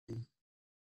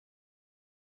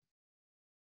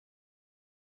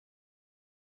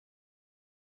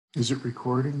Is it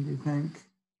recording, do you think?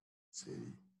 Let's see.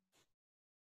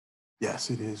 Yes,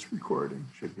 it is recording.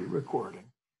 Should be recording.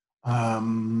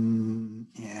 And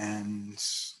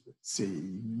let's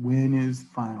see, when is the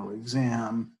final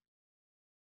exam?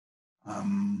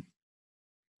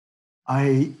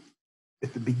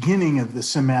 At the beginning of the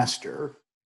semester,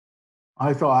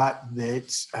 I thought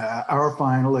that our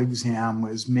final exam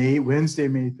was Wednesday,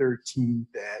 May 13th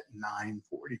at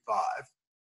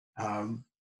 9:45.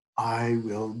 I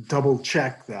will double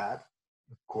check that,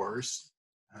 of course,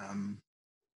 to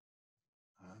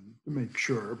make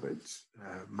sure, but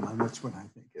that's what I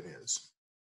think it is.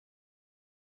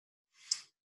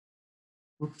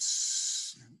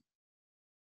 Oops.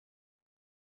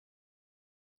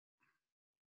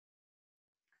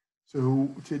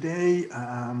 So today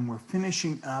we're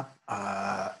finishing up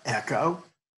Echo.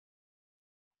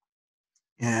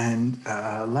 And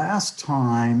last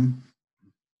time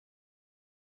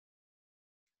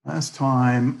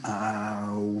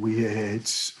we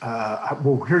had,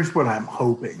 well, here's what I'm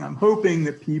hoping. I'm hoping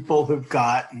that people have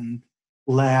gotten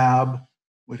lab,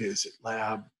 what is it,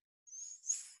 lab,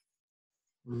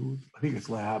 I think it's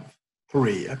lab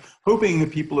 3. I'm hoping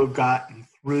that people have gotten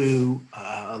through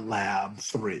lab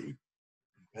 3.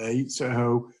 Okay,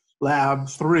 so lab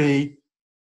 3,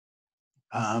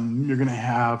 you're going to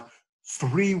have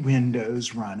 3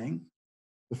 windows running.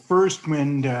 The first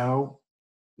window,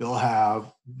 you'll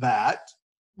have that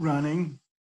running.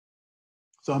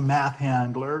 So a math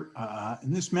handler,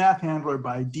 and this math handler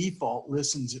by default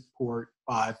listens at port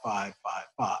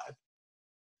 5555.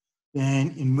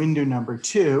 Then in window number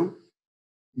 2,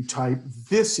 you type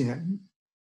this in.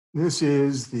 This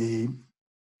is the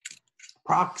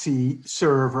proxy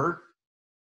server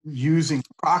using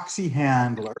proxy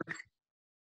handler.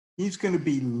 He's going to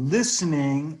be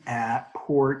listening at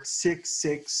port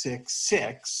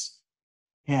 6666,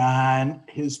 and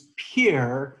his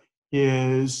peer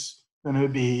is going to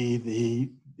be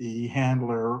the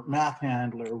handler, math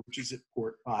handler, which is at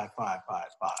port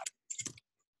 5555.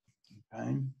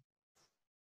 Okay.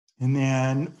 And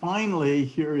then finally,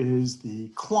 here is the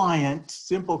client,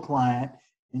 simple client,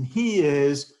 and he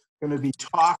is going to be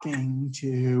talking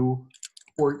to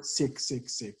port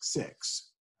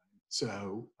 6666.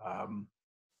 So,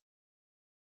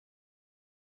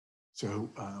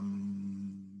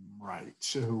 right.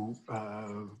 So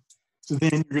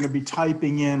then you're going to be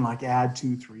typing in like add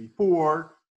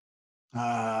 234.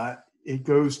 It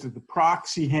goes to the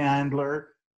proxy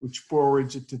handler, which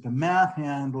forwards it to the math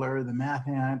handler. The math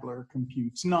handler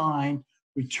computes 9,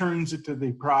 returns it to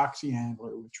the proxy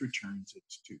handler, which returns it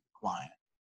to the client.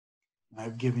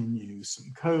 I've given you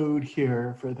some code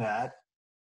here for that.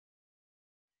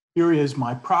 Here is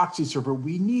my proxy server.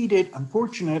 We need it.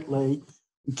 Unfortunately,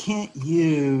 we can't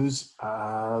use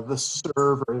the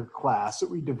server class that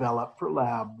we developed for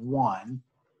lab 1.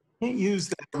 Can't use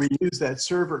that, reuse that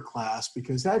server class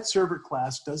because that server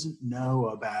class doesn't know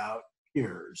about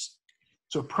peers.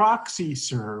 So proxy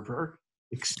server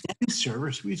extends server,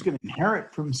 so he's going to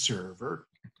inherit from server,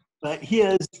 but he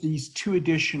has these 2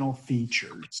 additional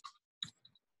features.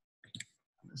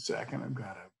 In a second, I've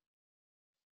got to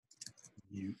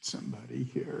mute somebody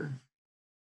here.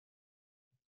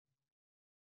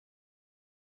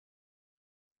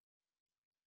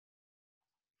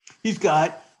 He's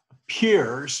got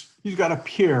peers. He's got a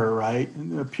peer, right?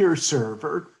 And a peer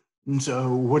server. And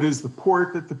so what is the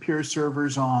port that the peer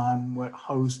server's on? What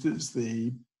host is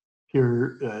the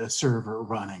peer server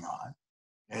running on?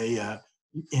 Okay,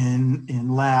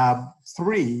 in lab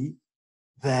 3,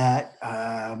 that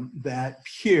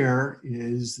peer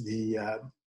is the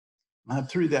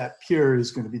through that peer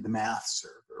is going to be the math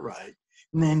server, right?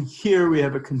 And then here we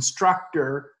have a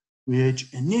constructor which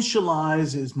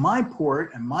initializes my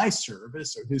port and my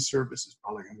service. So his service is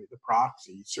probably going to be the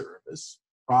proxy service,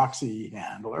 proxy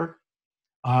handler,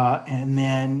 and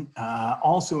then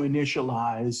also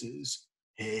initializes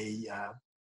the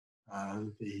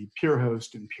peer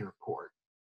host and peer port.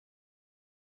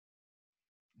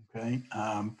 Okay,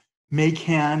 make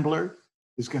handler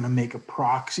is going to make a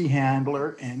proxy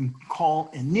handler and call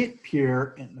init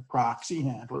peer in the proxy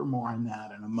handler. More on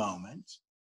that in a moment.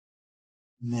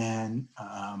 And then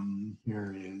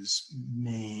here is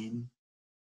main.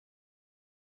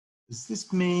 Is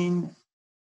this main?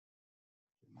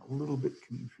 I'm a little bit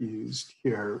confused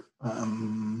here.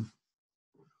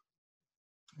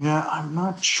 Yeah, I'm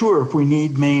not sure if we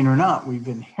need main or not. We've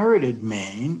inherited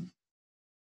main.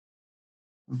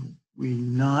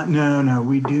 No,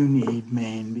 we do need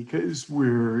main because we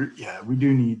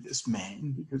do need this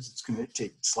main because it's going to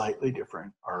take slightly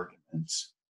different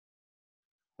arguments.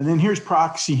 And then here's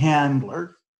proxy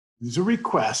handler. There's a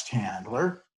request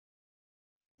handler.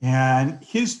 And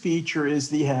his feature is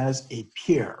that he has a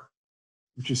peer,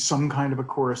 which is some kind of a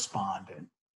correspondent.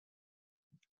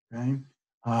 Okay?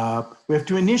 We have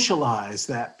to initialize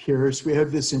that peer. So we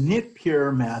have this init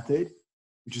peer method,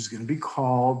 which is going to be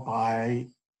called by,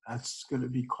 that's going to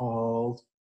be called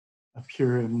a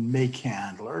peer make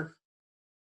handler.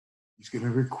 He's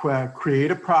going to create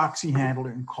a proxy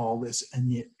handler and call this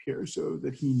init peer so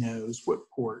that he knows what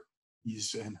port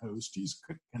he's and host he's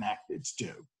connected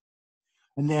to.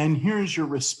 And then here's your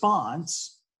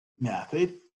response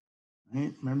method.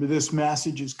 Right? Remember, this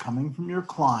message is coming from your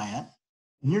client,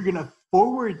 and you're going to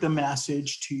forward the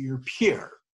message to your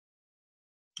peer.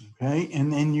 Okay,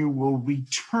 and then you will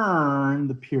return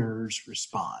the peer's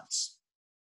response.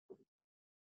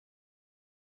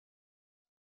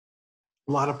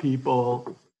 A lot of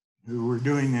people who were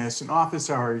doing this in office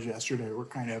hours yesterday were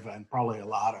kind of, and probably a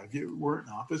lot of you weren't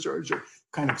in office hours, you're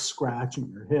kind of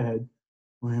scratching your head.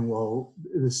 Well,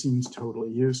 this seems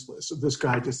totally useless. So this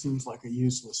guy just seems like a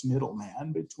useless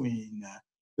middleman between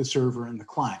the server and the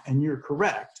client. And you're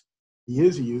correct. He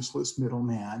is a useless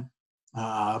middleman,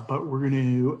 but we're going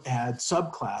to add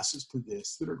subclasses to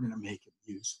this that are going to make it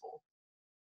useful.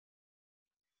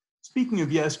 Speaking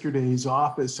of yesterday's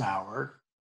office hour,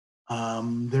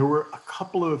 there were a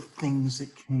couple of things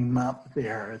that came up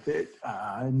there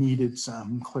that needed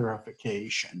some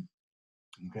clarification.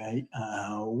 Okay,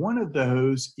 one of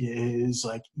those is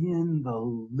like in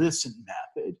the listen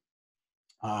method.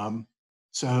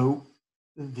 So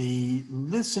the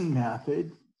listen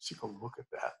method, let's take a look at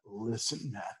that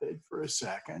listen method for a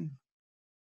second.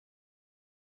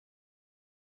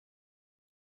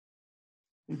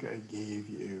 I think I gave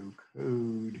you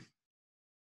code.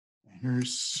 And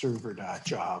here's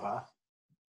server.java.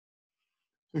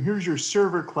 So here's your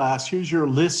server class. Here's your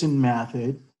listen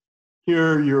method.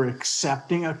 Here you're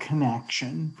accepting a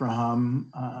connection from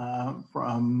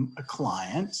a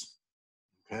client,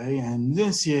 okay? And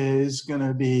this is going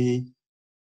to be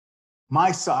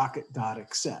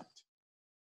mysocket.accept.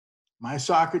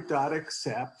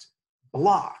 Mysocket.accept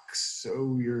blocks,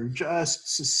 so you're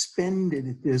just suspended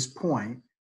at this point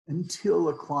until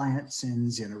a client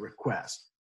sends in a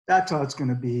request. That's how it's going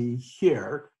to be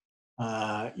here.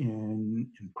 In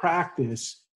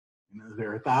practice,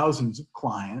 there are thousands of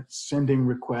clients sending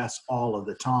requests all of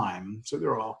the time. So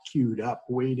they're all queued up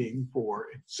waiting for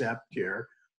accept here.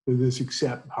 So this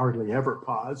accept hardly ever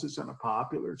pauses on a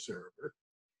popular server.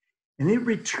 And it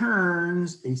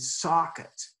returns a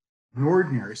socket, an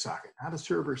ordinary socket, not a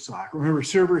server socket. Remember,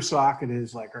 server socket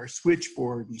is like our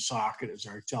switchboard and socket is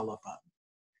our telephone.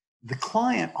 The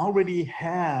client already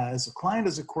has, a client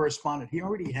is a correspondent, he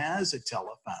already has a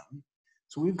telephone.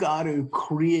 So we've got to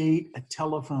create a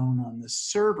telephone on the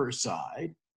server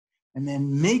side and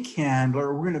then make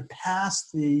handler, we're going to pass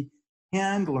the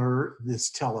handler this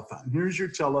telephone. Here's your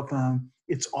telephone.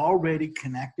 It's already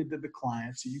connected to the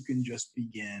client, so you can just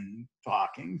begin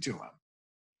talking to him.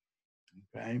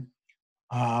 Okay.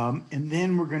 And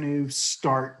then we're going to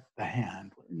start the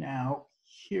handler. Now,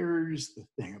 here's the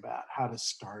thing about how to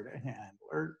start a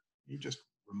handler. Let me just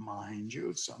remind you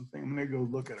of something. I'm going to go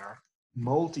look at our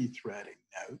multi-threading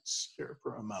notes here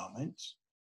for a moment.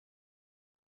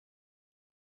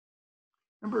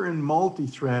 Remember, in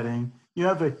multi-threading, you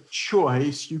have a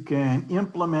choice. You can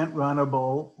implement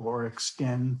runnable or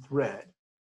extend thread.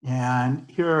 And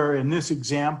here in this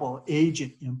example,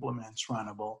 agent implements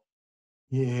runnable.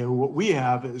 Yeah, what we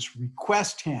have is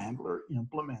request handler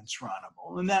implements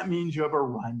runnable. And that means you have a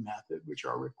run method, which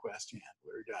our request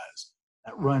handler does.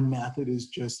 That run method is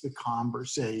just the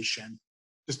conversation,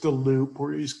 just a loop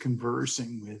where he's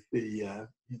conversing with the,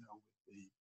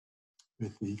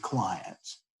 with the client.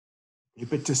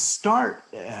 But to start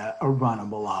a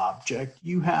runnable object,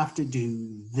 you have to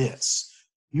do this.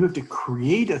 You have to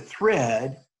create a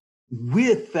thread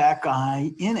with that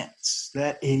guy in it,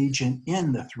 that agent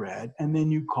in the thread, and then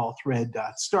you call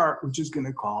thread.start, which is going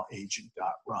to call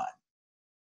agent.run.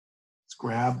 Let's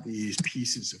grab these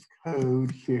pieces of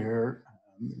code here.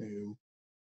 I'm going to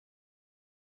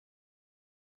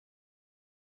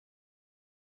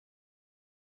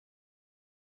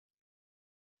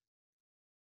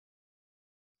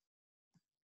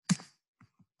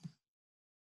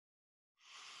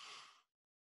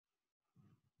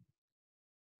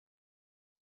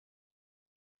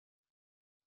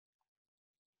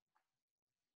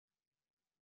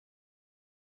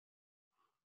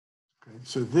Okay,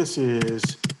 so this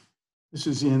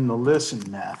is in the listen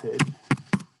method.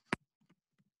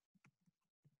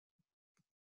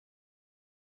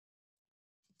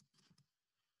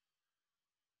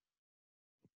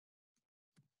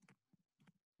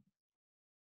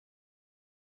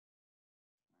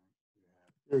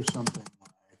 Here's something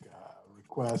like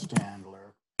request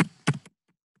handler.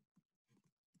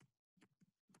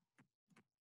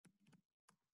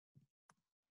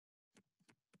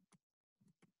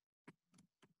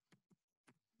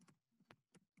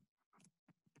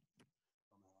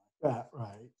 That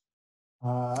right.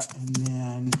 And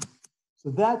then,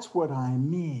 so that's what I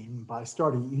mean by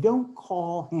starting. You don't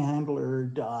call handler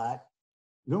dot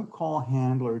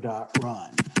run.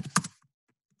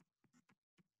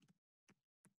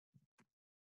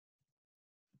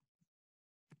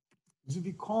 Because if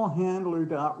you call handler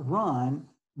dot run,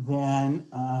 then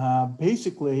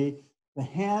basically the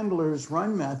handler's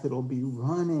run method will be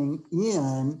running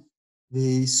in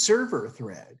the server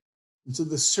thread. And so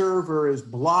the server is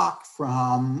blocked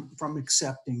from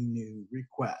accepting new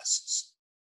requests.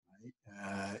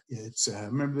 Right?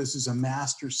 Remember, this is a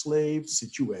master-slave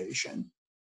situation.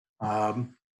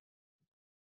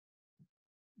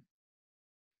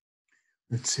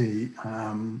 Let's see.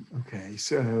 Okay,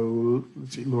 so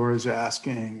let's see. Laura's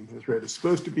asking, the thread is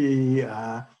supposed to be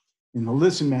in the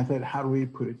listen method. How do we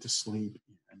put it to sleep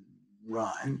and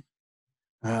run?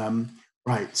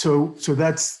 Right. So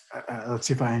that's. Let's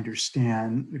see if I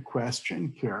understand the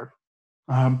question here.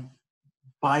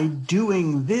 By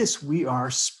doing this, we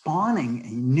are spawning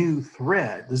a new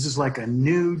thread. This is like a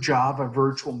new Java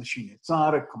virtual machine. It's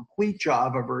not a complete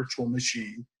Java virtual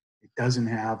machine. It doesn't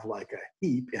have like a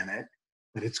heap in it,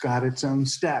 but it's got its own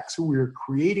stack. So we're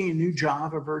creating a new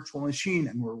Java virtual machine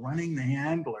and we're running the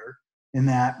handler in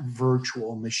that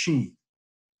virtual machine.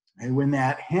 And when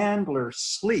that handler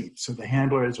sleeps, so the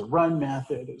handler is a run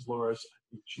method, as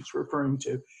she's referring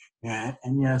to,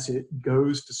 and yes, it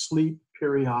goes to sleep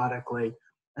periodically.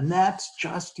 And that's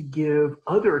just to give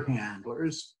other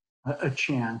handlers a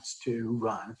chance to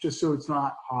run, just so it's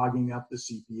not hogging up the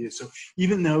CPU. So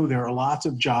even though there are lots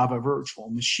of Java virtual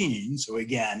machines, so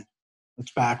again,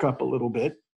 let's back up a little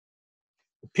bit.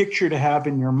 The picture to have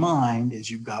in your mind is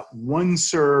you've got one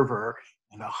server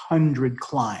and 100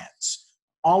 clients.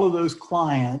 All of those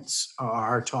clients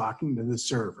are talking to the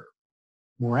server.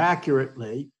 More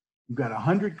accurately, you've got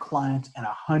 100 clients and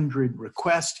 100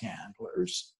 request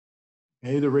handlers.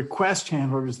 Okay, the request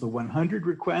handlers, the 100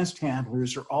 request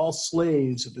handlers are all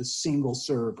slaves of a single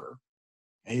server.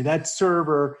 Okay, that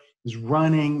server is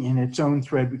running in its own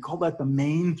thread. We call that the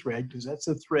main thread because that's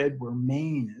the thread where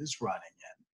main is running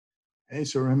in. Okay,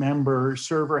 so remember,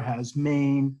 server has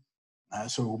main.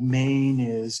 So main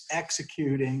is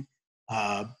executing,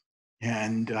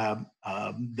 and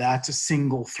that's a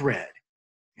single thread.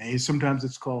 Okay, sometimes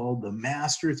it's called the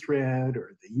master thread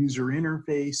or the user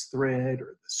interface thread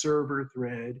or the server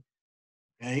thread.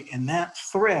 Okay, and that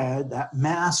thread, that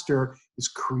master, is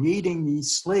creating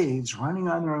these slaves running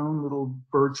on their own little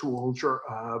virtual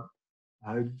Java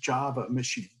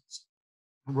machines,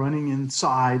 running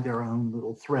inside their own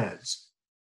little threads.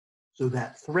 So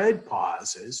that thread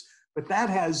pauses, but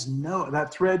that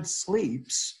thread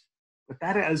sleeps, but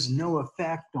that has no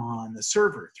effect on the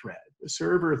server thread. The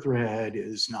server thread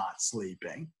is not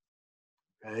sleeping.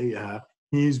 Okay,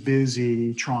 he's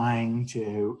busy trying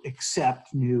to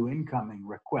accept new incoming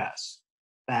requests.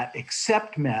 That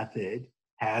accept method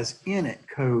has in it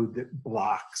code that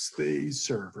blocks the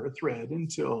server thread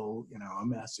until a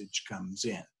message comes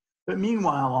in. But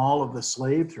meanwhile, all of the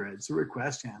slave threads, the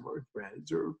request handler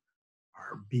threads, are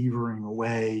beavering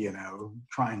away,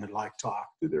 trying to talk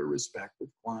to their respective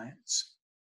clients.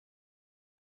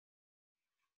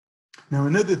 Now,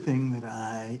 another thing that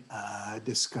I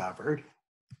discovered,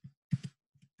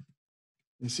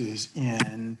 this is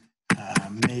in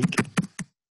make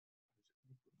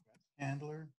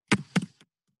handler.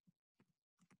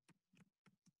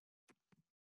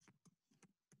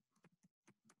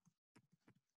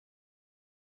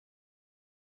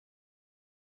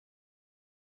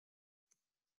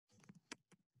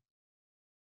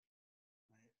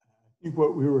 I think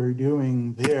what we were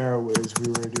doing there was we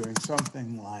were doing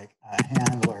something like a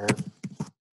handler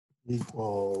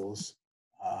equals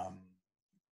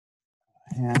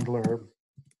handler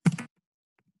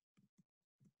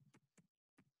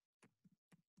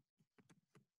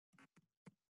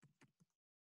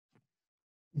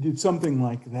did something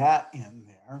like that in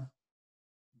there,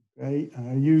 okay?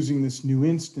 Using this new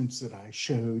instance that I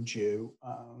showed you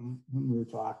when we were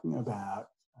talking about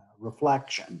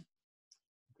reflection.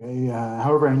 Okay.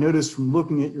 However, I noticed from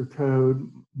looking at your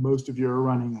code, most of you are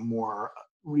running a more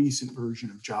recent version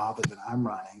of Java than I'm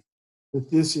running, that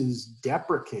this is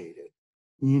deprecated,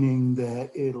 meaning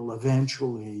that it'll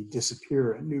eventually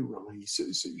disappear in new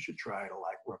releases. So you should try to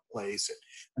replace it.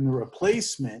 And the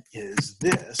replacement is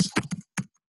this.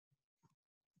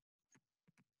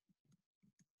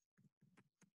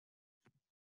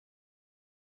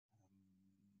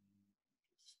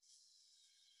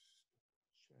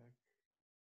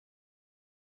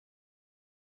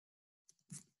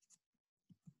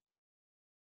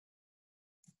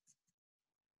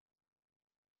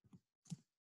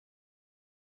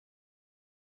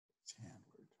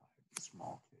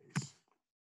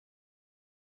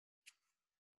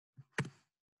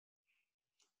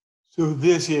 So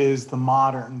this is the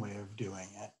modern way of doing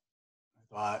it.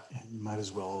 I thought you might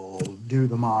as well do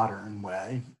the modern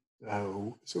way.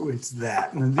 So it's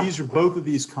that. And these are, both of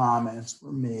these comments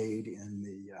were made in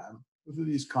the, both of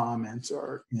these comments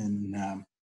are in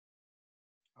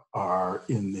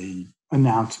the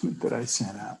announcement that I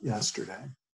sent out yesterday.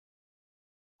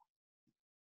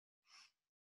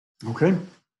 Okay.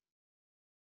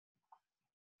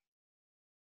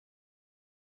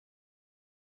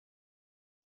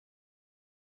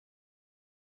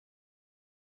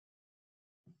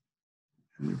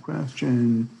 Any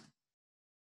question?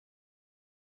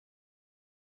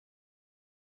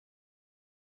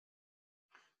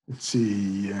 Let's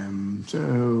see. We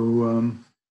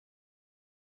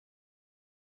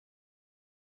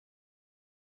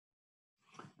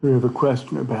have a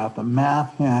question about the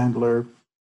math handler.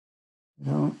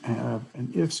 We don't have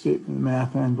an if statement, the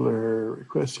math handler,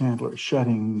 request handler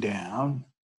shutting down.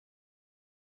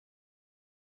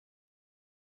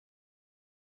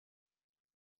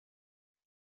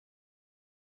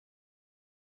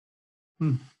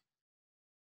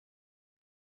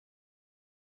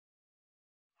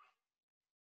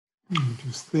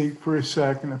 Just think for a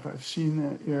second if I've seen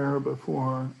that error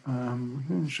before.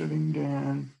 Shutting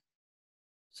down.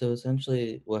 So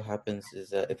essentially what happens is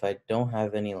that if I don't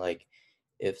have any like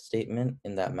if statement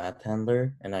in that math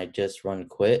handler and I just run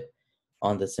quit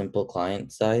on the simple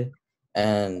client side,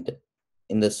 and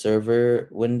in the server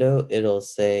window, it'll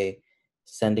say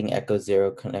sending echo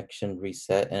 0 connection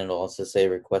reset, and it'll also say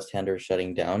request handler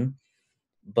shutting down.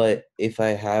 But if I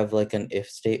have like an if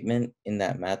statement in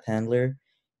that math handler,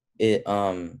 it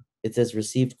says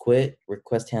received quit,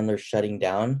 request handler shutting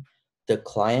down. The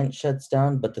client shuts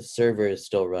down, but the server is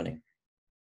still running.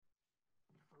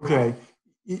 Okay.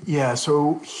 Yeah,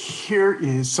 so here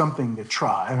is something to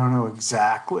try. I don't know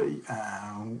exactly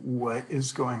what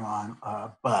is going on,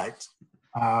 but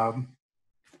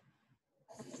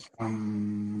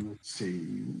let's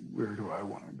see, where do I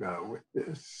want to go with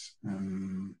this?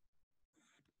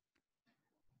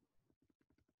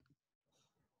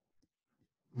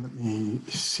 Let me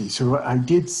see. So I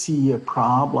did see a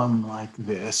problem like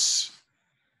this.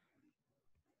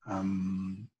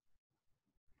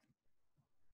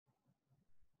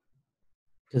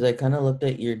 Because I kind of looked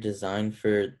at your design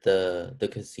for the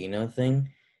casino thing,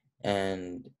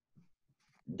 and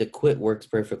the quit works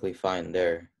perfectly fine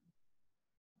there.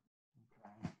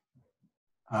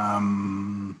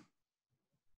 So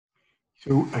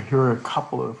here are a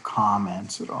couple of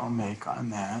comments that I'll make on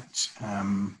that.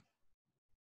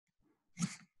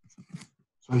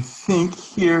 So I think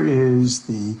here is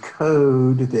the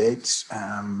code that,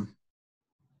 so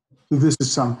this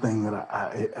is something that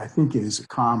I think is a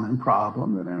common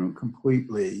problem that I don't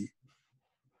completely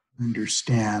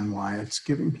understand why it's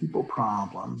giving people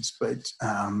problems. But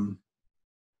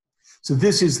so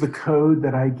this is the code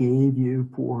that I gave you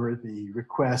for the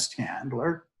request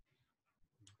handler,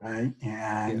 right?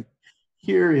 And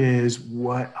here is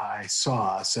what I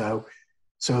saw. So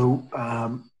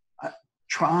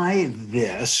try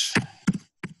this.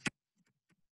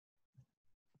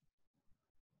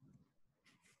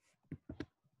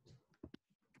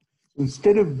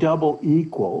 Instead of double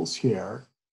equals here,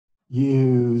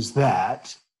 use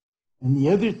that. And the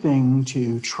other thing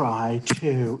to try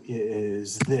too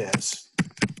is this.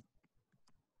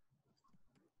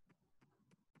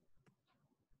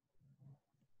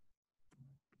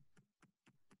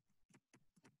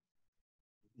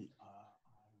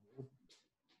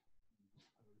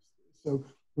 So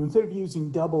instead of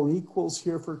using double equals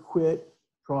here for quit,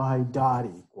 try dot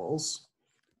equals.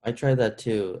 I tried that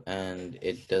too, and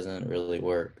it doesn't really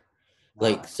work.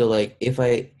 Like, Right. so like if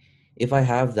I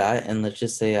have that, and let's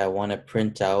just say I want to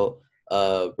print out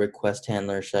a request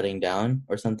handler shutting down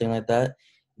or something like that,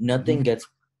 nothing gets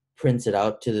printed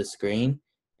out to the screen.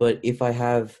 But if I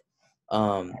have,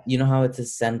 you know how it's a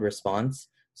send response?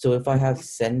 So if I have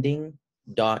sending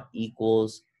dot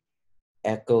equals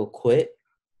echo quit,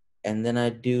 and then I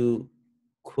do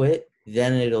quit,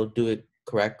 then it'll do it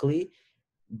correctly.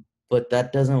 But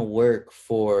that doesn't work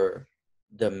for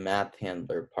the math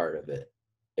handler part of it.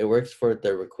 It works for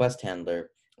the request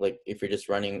handler, like if you're just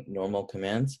running normal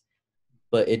commands,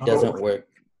 but it doesn't work.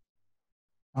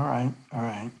 All right.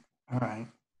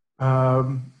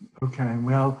 Okay,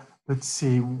 well, let's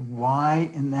see why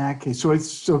in that case. So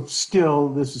still,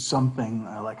 this is something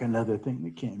like another thing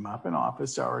that came up in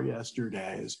office hour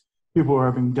yesterday is people were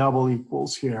having double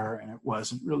equals here and it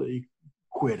wasn't really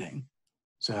quitting.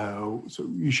 So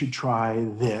you should try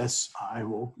this. I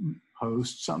will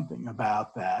post something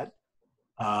about that.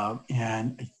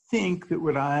 And I think that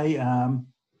what I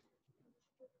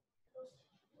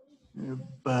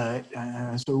But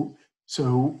yeah, so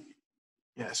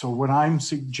what I'm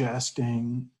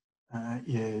suggesting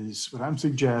is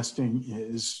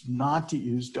not to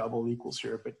use double equals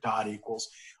here, but dot equals.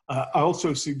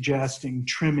 Also suggesting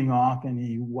trimming off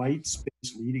any white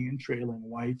space, leading and trailing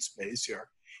white space here.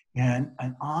 And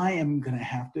I am going to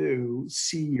have to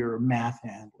see your math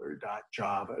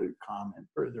handler.java comment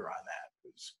further on that,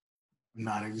 because I'm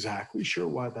not exactly sure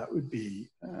why that would be.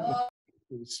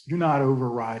 You're not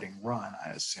overriding run,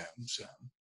 I assume. So,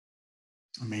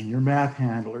 I mean, your math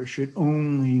handler should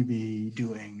only be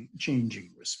doing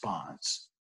changing response.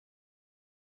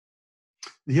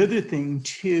 The other thing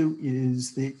too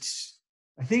is that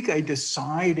I think I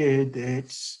decided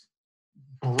that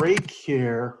break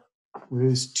here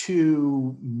was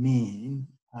too mean.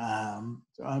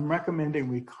 So I'm recommending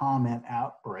we comment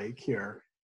out break here.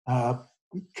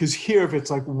 Because here, if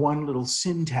it's like one little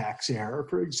syntax error,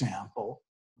 for example,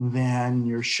 then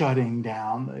you're shutting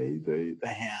down the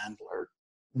handler.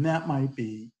 And that might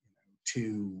be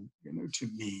too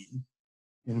mean.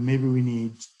 Maybe we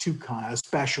need two kind of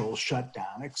special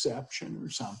shutdown exception or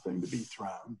something to be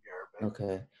thrown here. But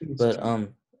Okay, it's but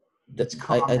it's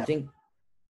I comment.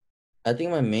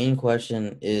 think my main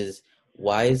question is,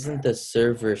 why isn't the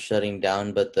server shutting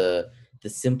down, but the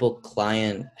simple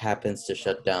client happens to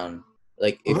shut down?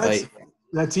 Like Well, if I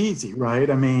that's easy, right?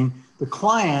 I mean, the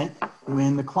client,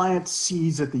 when the client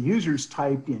sees that the user's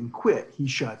typed in quit, he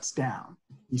shuts down.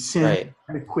 He sends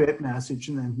right. a quit message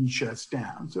and then he shuts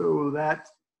down. So that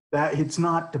it's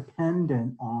not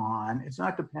dependent on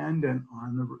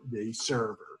the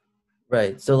server.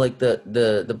 Right. So like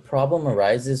the problem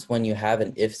arises when you have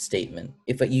an if statement.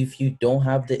 If you don't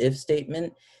have the if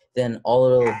statement, then all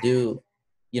it'll do,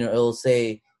 it'll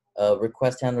say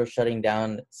request handler shutting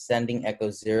down, sending echo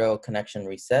 0, connection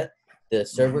reset. The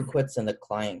server quits and the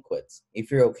client quits. If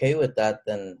you're okay with that,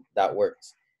 then that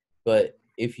works. But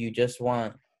if you just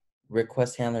want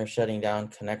request handler shutting down,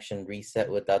 connection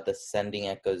reset without the sending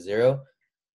echo 0,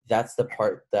 that's the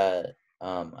part that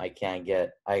I can't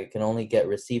get. I can only get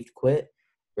received quit,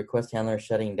 request handler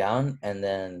shutting down, and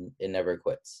then it never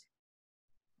quits.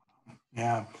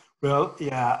 Yeah. Well,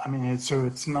 yeah. I mean,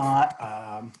 it's not.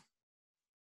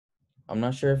 I'm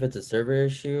not sure if it's a server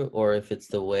issue or if it's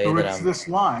the way So that it's I'm. this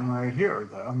line right here,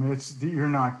 though. I mean, you're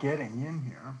not getting in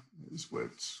here. Is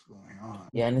what's going on.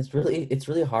 Yeah, and it's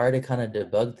really hard to kind of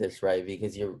debug this, right?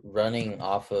 Because you're running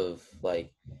off of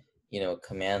like,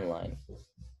 command line.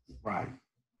 Right.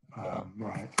 Yeah.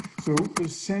 Right. So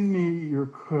send me your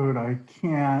code. I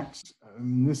can't.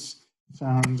 This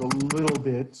sounds a little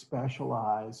bit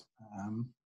specialized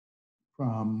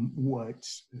from what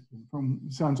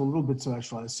sounds a little bit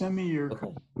specialized. Send me your Okay.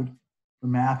 code for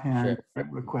math Sure. handler,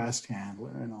 request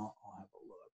handler, and I'll have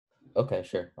Okay,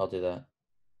 sure. I'll do that.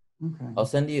 a look. Okay.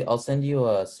 I'll send you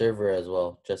a server as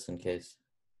well, just in case.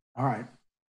 All right.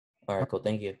 All right, cool.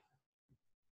 Thank you.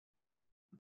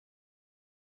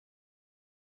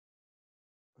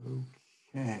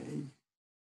 Okay.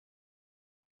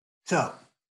 So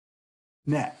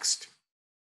next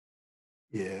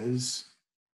is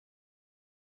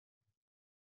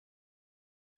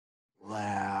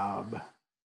lab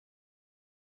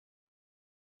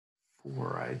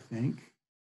 4, I think.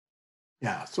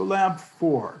 Yeah, so lab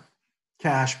 4,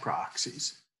 cache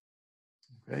proxies.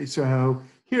 Okay, so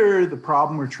here the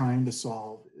problem we're trying to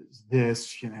solve is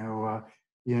this,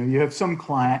 you have some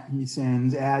client, he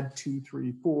sends add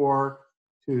 234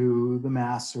 to the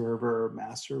mass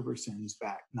server sends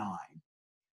back 9.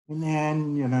 And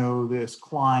then, this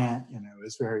client,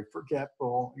 is very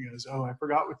forgetful. He goes, oh, I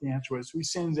forgot what the answer was. So he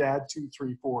sends add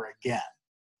 234 again.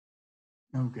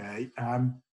 Okay.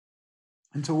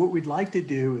 And so what we'd like to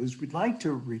do is we'd like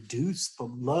to reduce the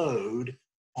load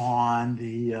on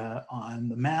the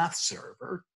math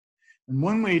server. And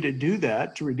one way to do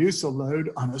that, to reduce the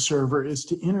load on a server, is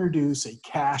to introduce a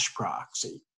cache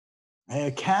proxy.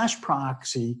 A cache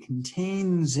proxy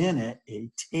contains in it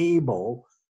a table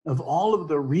of all of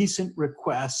the recent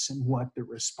requests and what the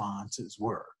responses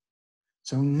were.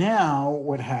 So now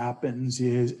what happens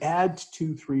is add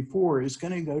 234 is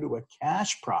going to go to a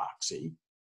cache proxy.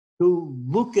 He'll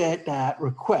look at that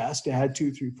request, add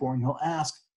 234, and he'll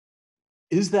ask,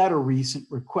 is that a recent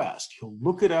request? He'll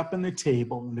look it up in the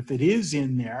table, and if it is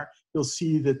in there, he'll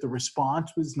see that the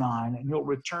response was 9, and he'll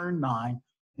return 9,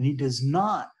 and he does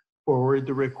not forward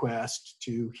the request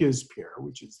to his peer,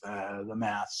 which is the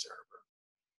math server.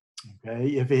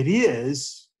 Okay, if it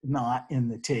is not in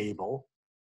the table,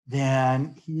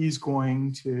 then he's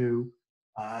going to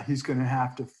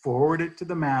have to forward it to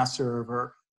the math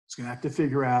server. He's going to have to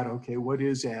figure out, okay, what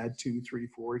is add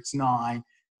 234? It's 9.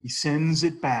 He sends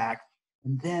it back.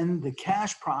 And then the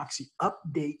cache proxy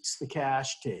updates the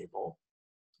cache table,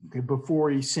 okay,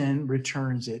 before he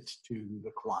returns it to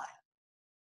the client.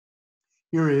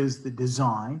 Here is the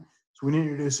design. So we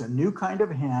introduce a new kind of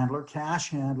handler, cache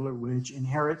handler, which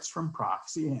inherits from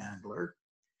proxy handler.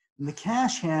 And the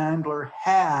cache handler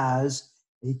has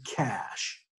a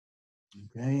cache,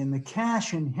 okay? And the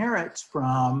cache inherits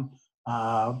from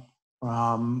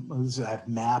what is that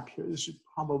map here? This should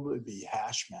probably be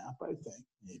hash map, I think,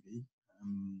 maybe.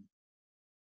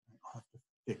 I'll have to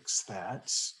fix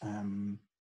that.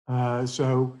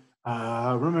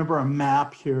 Remember, a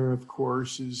map here, of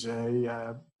course, is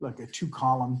like a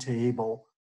two-column table.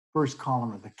 First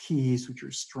column are the keys, which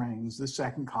are strings. The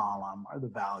second column are the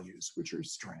values, which are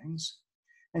strings.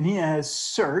 And he has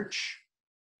search.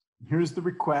 Here's the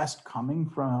request coming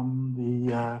from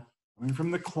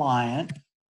the client. A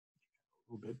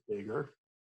little bit bigger.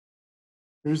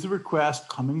 Here's the request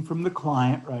coming from the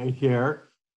client right here.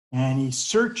 And he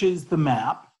searches the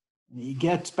map, and he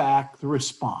gets back the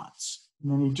response.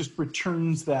 And then he just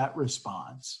returns that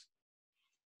response.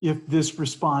 If this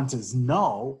response is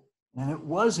no, then it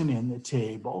wasn't in the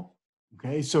table.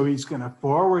 Okay, so he's going to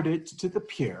forward it to the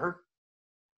peer.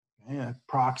 Okay, a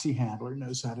proxy handler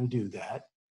knows how to do that.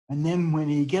 And then when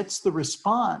he gets the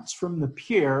response from the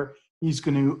peer, he's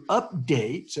going to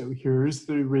update. So here's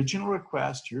the original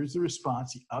request. Here's the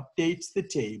response. He updates the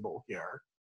table here.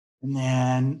 And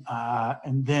then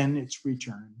it's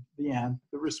returned. At the end,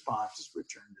 the response is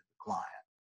returned to the client.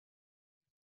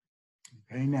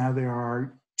 Okay, now there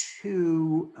are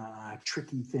two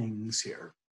tricky things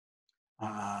here.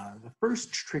 The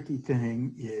first tricky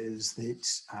thing is that,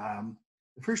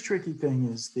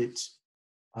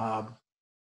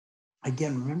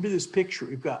 again, remember this picture.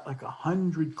 We've got like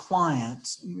 100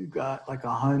 clients, and we've got like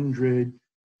 100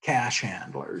 cache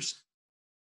handlers.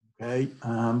 Okay,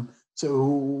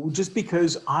 so just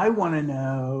because I want to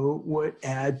know what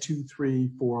add 2, 3,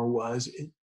 4 was, it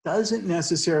doesn't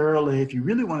necessarily, if you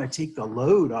really want to take the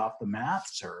load off the math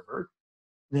server,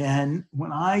 then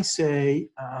when I say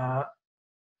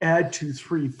add 2,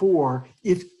 3, 4,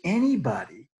 if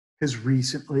anybody has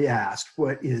recently asked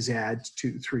what is add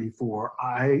 2, 3, 4,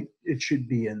 it should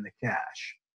be in the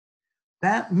cache.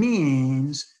 That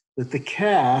means that the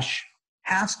cache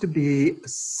has to be a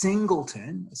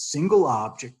singleton, a single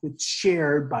object that's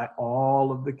shared by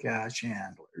all of the cache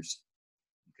handlers.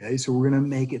 Okay, so we're going to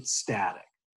make it static.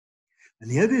 And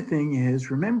the other thing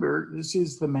is, remember, this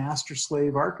is the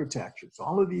master-slave architecture. So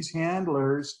all of these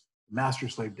handlers,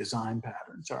 master-slave design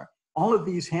patterns are, all of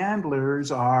these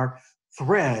handlers are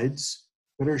threads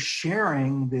that are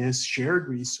sharing this shared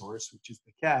resource, which is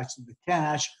the cache. So the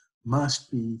cache must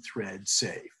be thread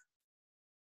safe.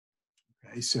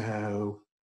 Okay, so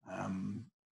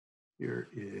here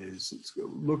is, let's go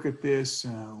look at this.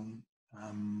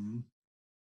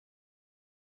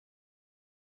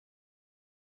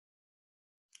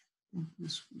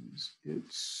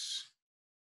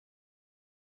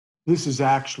 This is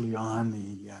actually on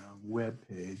the web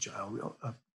page,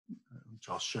 which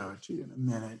I'll show it to you in a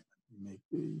minute. Make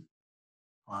the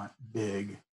font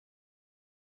big.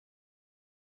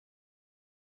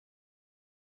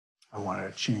 I want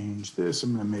to change this.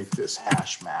 I'm going to make this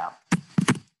hash map.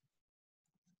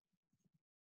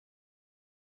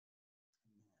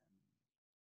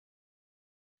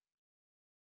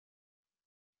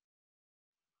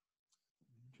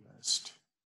 Just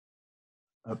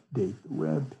update the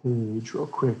web page real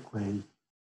quickly.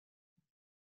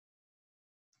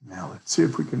 Now let's see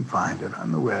if we can find it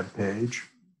on the web page.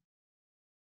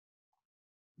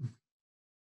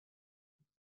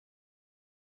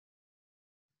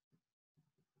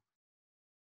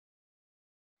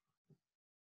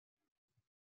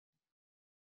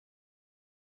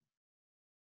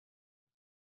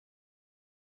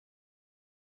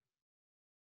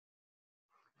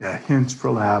 Yeah, hints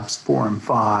for labs 4 and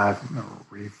 5. I'm going to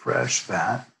refresh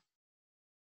that.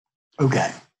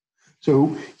 Okay,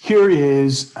 so here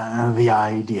is the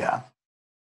idea.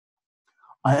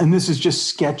 And this is just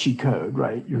sketchy code,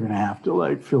 right? You're going to have to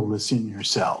like fill this in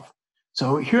yourself.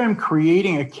 So here I'm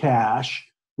creating a cache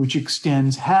which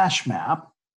extends hash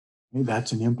map. Okay,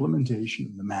 that's an implementation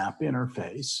of the map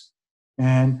interface.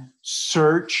 And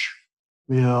search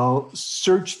will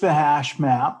search the hash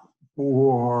map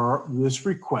for this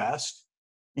request.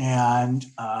 And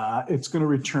it's going to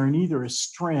return either a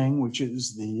string, which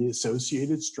is the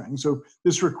associated string. So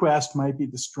this request might be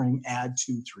the string add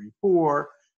 2, 3, 4.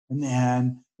 And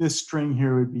then this string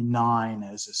here would be 9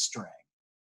 as a string.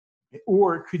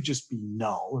 Or it could just be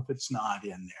null if it's not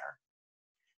in there.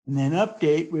 And then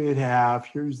update, we would have,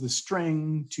 here's the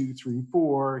string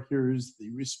 234, here's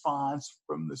the response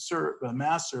from the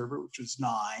math server, which was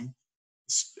 9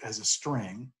 as a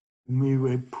string, and we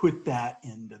would put that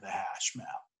into the hash map.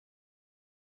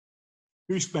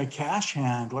 Here's my cache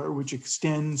handler, which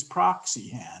extends proxy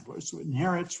handler, so it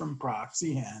inherits from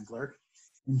proxy handler.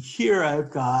 And here I've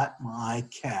got my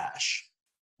cache.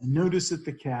 And notice that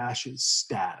the cache is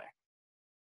static.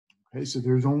 Okay, so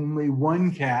there's only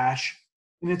one cache,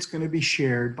 and it's going to be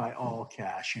shared by all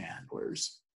cache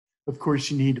handlers. Of course,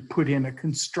 you need to put in a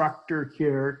constructor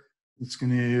here. It's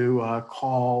going to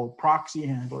call proxy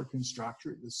handler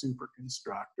constructor, the super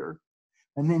constructor.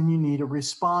 And then you need a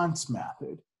response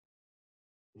method.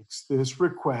 It's this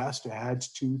request, adds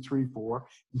 234.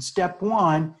 In step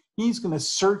 1, he's going to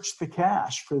search the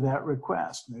cache for that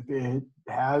request. And if it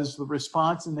has the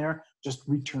response in there, just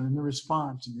return the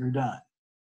response and you're done.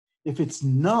 If it's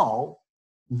null,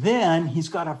 then he's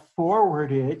got to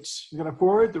forward it. He's got to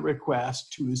forward the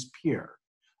request to his peer.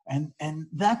 And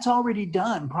that's already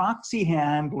done. Proxy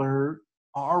handler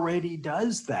already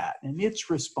does that in its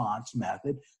response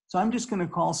method. So I'm just going to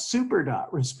call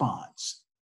super.response.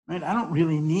 Right? I don't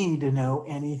really need to know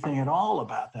anything at all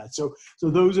about that. So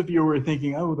those of you who are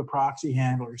thinking, oh, the proxy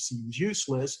handler seems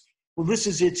useless, well, this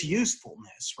is its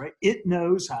usefulness, right? It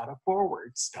knows how to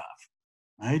forward stuff,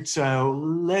 right? So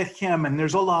let him, and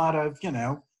there's a lot of,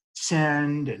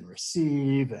 send and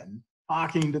receive and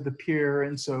talking to the peer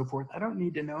and so forth. I don't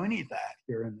need to know any of that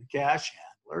here in the cache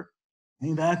handler. I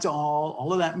mean, that's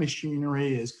all of that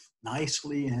machinery is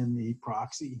nicely in the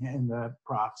proxy handler.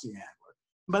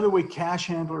 By the way, cache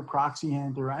handler, proxy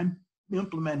handler, I'm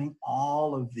implementing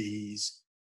all of these.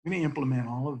 I'm going to implement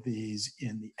all of these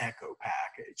in the Echo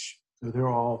package. So they're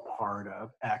all part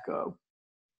of Echo.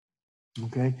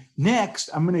 Okay, next,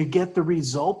 I'm going to get the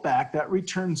result back. That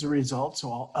returns the result. So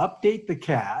I'll update the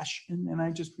cache, and then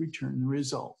I just return the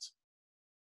results.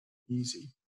 Easy.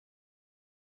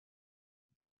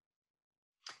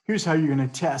 Here's how you're going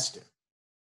to test it.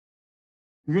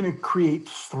 You're going to create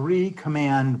 3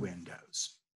 command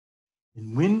windows.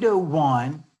 In window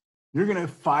 1, you're going to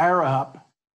fire up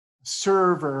a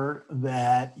server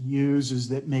that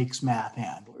makes math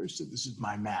handlers. So this is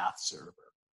my math server.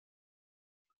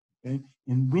 Okay.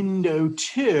 In window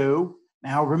 2,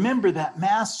 now remember that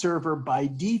math server by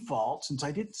default, since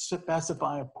I didn't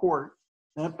specify a port,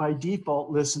 that by default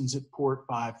listens at port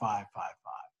 5555.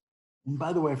 And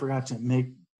by the way, I forgot to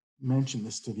mention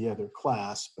this to the other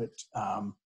class, but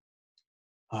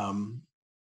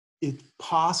it's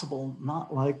possible,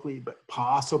 not likely, but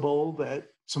possible that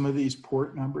some of these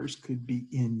port numbers could be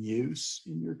in use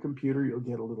in your computer. You'll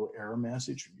get a little error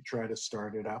message when you try to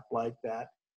start it up like that.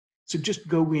 So just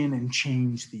go in and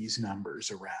change these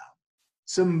numbers around.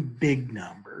 Some big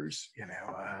numbers,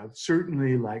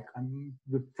 certainly like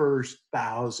the first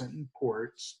 1,000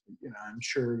 ports, I'm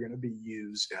sure are going to be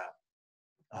used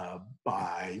up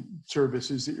by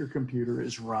services that your computer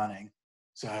is running.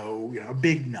 So, a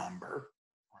big number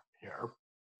here.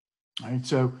 All right,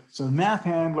 so the math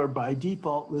handler by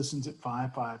default listens at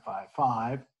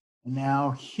 5555. And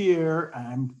now here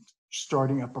I'm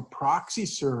starting up a proxy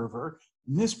server.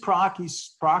 In this proxy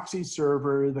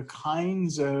server, the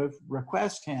kinds of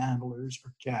request handlers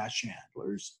are cache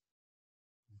handlers.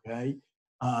 Okay.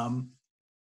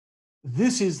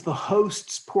 This is the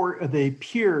host's port of the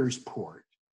peer's port.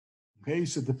 Okay,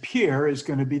 so the peer is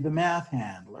going to be the math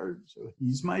handler. So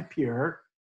he's my peer.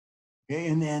 Okay,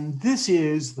 and then this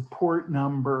is the port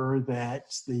number that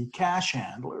the cache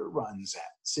handler runs at,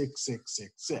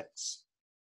 6666.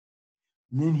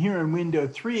 And then here in window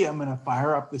 3, I'm going to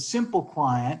fire up the simple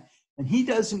client, and he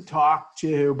doesn't talk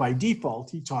to, by default,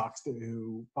 he talks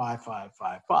to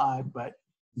 5555, but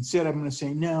instead I'm going to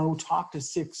say, no, talk to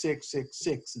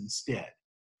 6666 instead.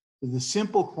 So the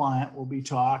simple client will be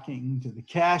talking to the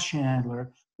cache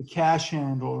handler. The cache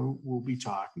handler will be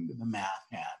talking to the math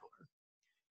handler.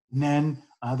 And then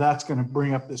that's going to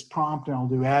bring up this prompt, and I'll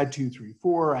do add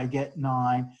 234. I get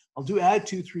 9. I'll do add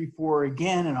 234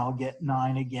 again, and I'll get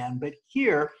 9 again. But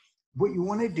here, what you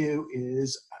want to do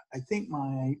is, I think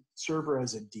my server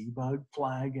has a debug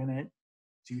flag in it.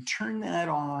 So you turn that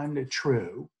on to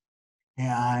true,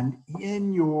 and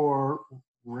in your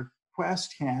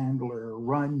request handler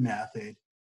run method,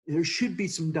 there should be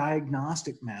some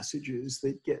diagnostic messages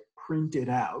that get printed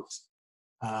out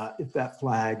if that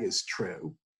flag is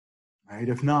true. Right?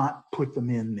 If not, put them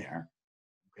in there.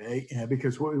 Okay,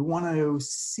 because what we want to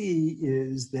see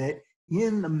is that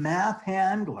in the math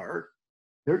handler,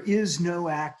 there is no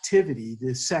activity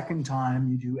the second time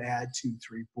you do add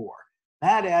 234.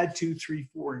 That add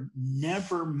 234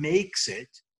 never makes it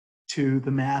to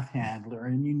the math handler,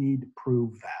 and you need to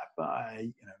prove that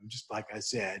by, just like I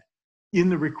said, in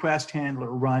the request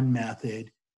handler run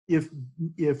method, if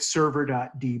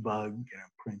server.debug,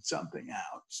 print something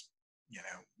out,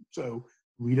 so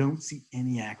we don't see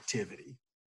any activity.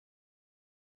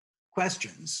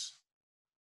 Questions?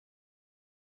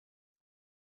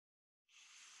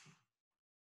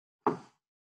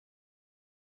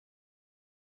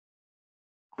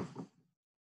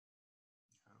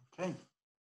 Okay.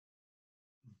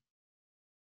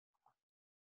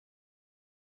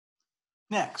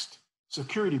 Next,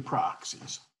 security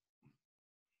proxies.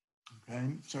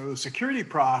 Okay, so security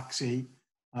proxy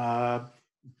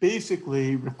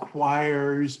basically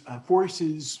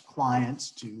forces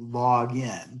clients to log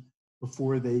in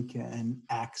before they can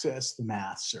access the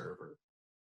math server.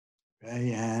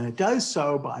 Okay, and it does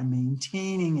so by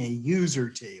maintaining a user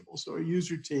table. So a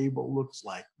user table looks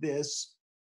like this,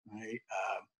 right?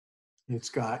 It's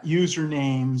got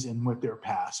usernames and what their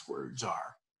passwords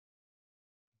are.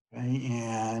 Okay,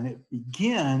 and it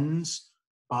begins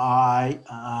by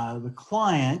the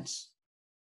client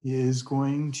is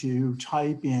going to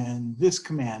type in this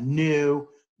command, new,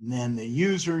 and then the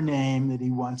username that he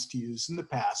wants to use and the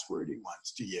password he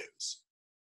wants to use.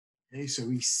 Okay, so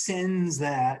he sends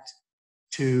that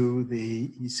to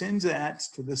the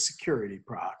security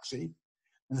proxy,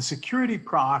 and the security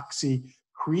proxy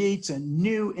creates a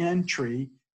new entry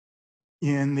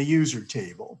in the user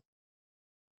table,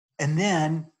 and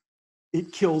then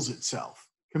it kills itself,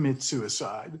 commits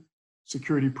suicide.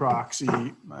 Security proxy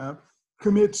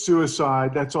commits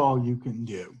suicide. That's all you can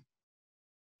do.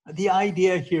 The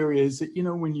idea here is that,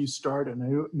 when you start a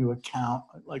new account,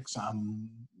 like some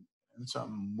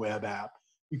web app,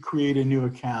 you create a new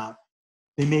account,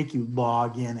 they make you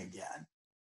log in again,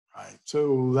 right?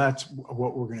 So that's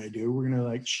what we're going to do. We're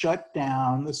going to shut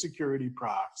down the security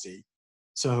proxy.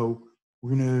 So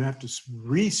we're going to have to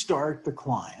restart the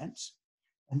client.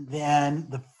 And then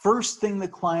the first thing the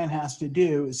client has to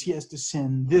do is he has to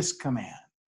send this command,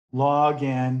 log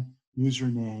in,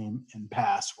 username, and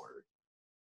password.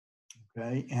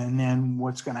 Okay, and then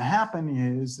what's going to happen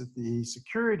is that the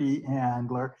security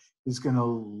handler is going to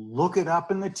look it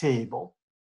up in the table,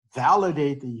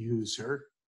 validate the user,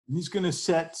 and he's going to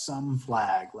set some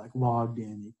flag like logged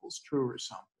in equals true or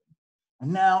something.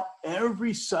 And now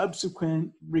every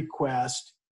subsequent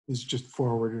request is just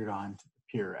forwarded on to the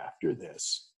peer after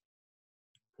this.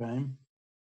 Okay,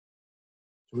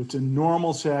 so it's a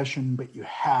normal session, but you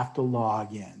have to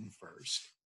log in first.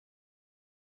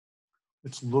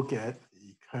 Let's look at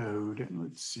the code and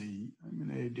let's see. I'm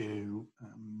going to do,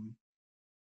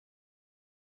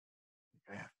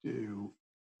 I have to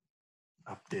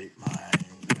update my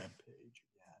web page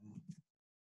again.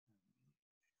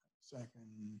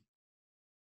 Second.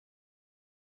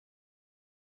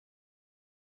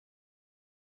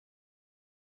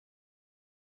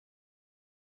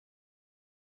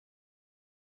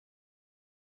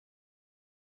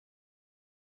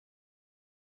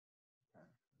 Okay.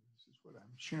 This is what I'm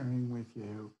sharing with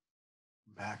you.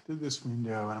 Back to this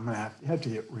window, and I'm going to have to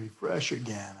hit refresh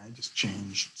again. I just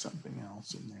changed something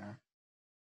else in there.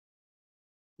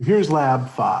 Here's lab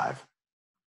 5.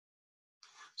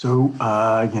 So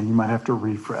again, you might have to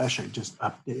refresh. I just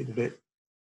updated it.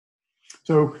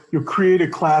 So you'll create a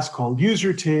class called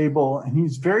user table, and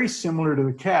he's very similar to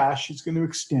the cache. He's going to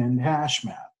extend hash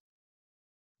map.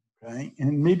 Okay,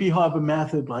 and maybe he'll have a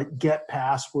method like get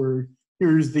password.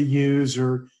 Here's the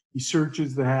user. He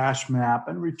searches the hash map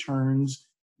and returns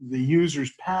the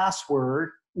user's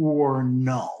password or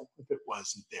null if it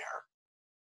wasn't there.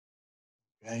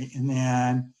 Okay, and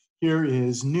then here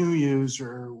is new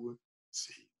user. Let's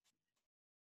see,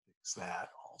 fix that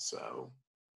also.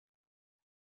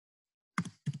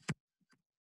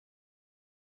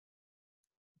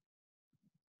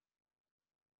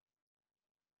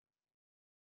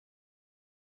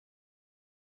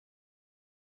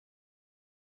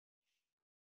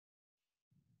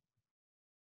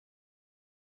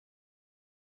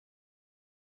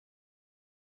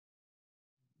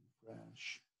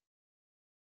 Refresh.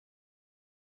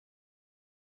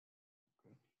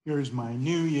 Here's my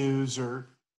new user,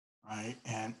 right?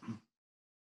 And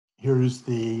here's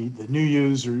the new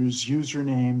user's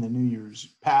username, the new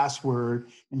user's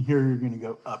password, and here you're going to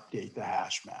go update the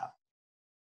hash map.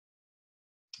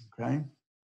 Okay?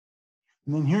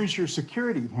 And then here's your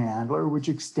security handler, which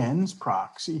extends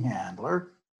proxy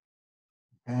handler.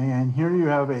 Okay, and here you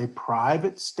have a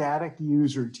private static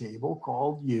user table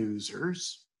called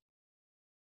users.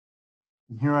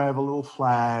 And here I have a little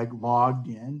flag logged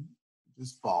in, which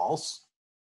is false.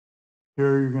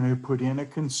 Here you're going to put in a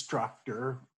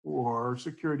constructor or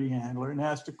security handler and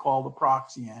has to call the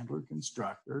proxy handler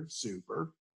constructor,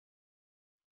 super.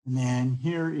 And then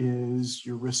here is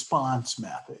your response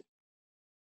method.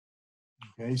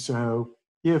 Okay, so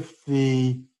if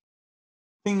the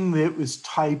thing that was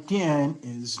typed in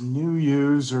is new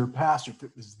user password, if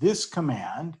it was this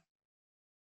command,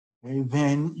 okay,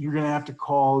 then you're going to have to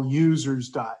call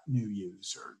users.newuser.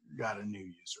 You got a new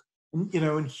user. And,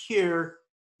 and here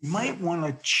you might want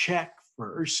to check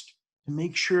first to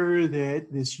make sure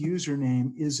that this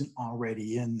username isn't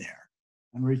already in there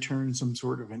and return some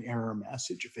sort of an error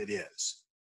message if it is.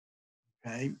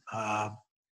 Okay,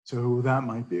 so that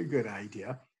might be a good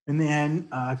idea. And then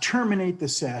terminate the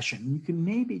session. You can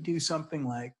maybe do something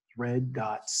like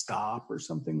thread.stop or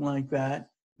something like that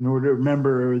in order to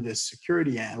remember this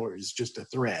security handler is just a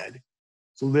thread.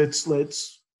 So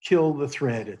let's kill the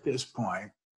thread at this point.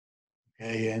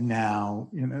 Okay, and now,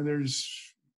 there's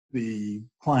the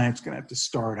client's going to have to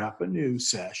start up a new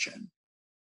session.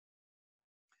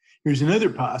 Here's another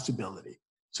possibility.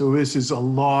 So this is a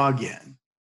login.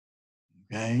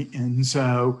 Okay, and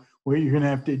so what you're going to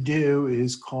have to do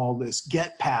is call this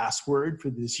get password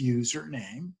for this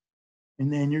username.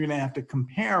 And then you're going to have to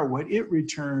compare what it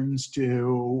returns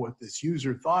to what this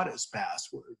user thought his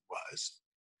password was.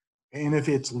 And if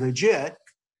it's legit,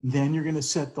 then you're going to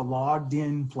set the logged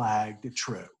in flag to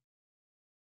true.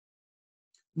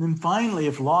 And then finally,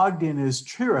 if logged in is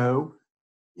true,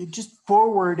 you just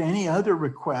forward any other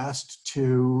request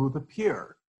to the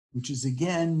peer, which is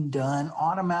again done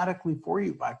automatically for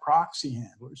you by proxy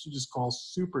handlers. You just call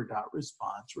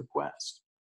super.response request.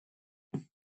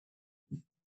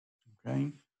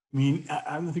 Okay. I mean,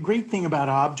 the great thing about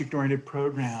object-oriented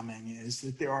programming is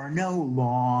that there are no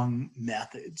long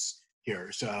methods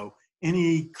here. So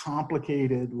any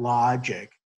complicated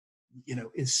logic,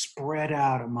 is spread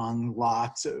out among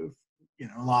lots of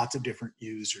different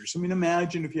users. I mean,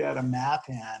 imagine if you had a math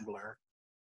handler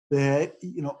that,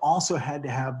 also had to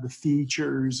have the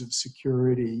features of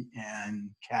security and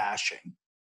caching.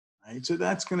 Right? So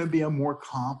that's going to be a more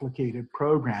complicated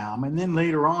program. And then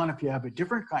later on, if you have a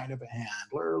different kind of a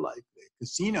handler, like the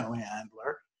casino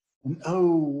handler, and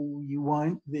you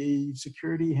want the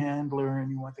security handler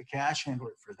and you want the cache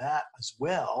handler for that as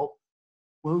well,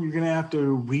 well, you're going to have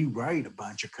to rewrite a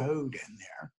bunch of code in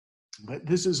there. But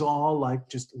this is all like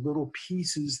just little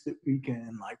pieces that we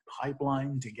can like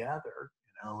pipeline together,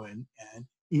 and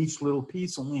each little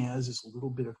piece only has this little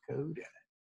bit of code in it.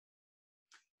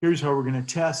 Here's how we're going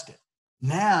to test it.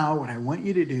 Now, what I want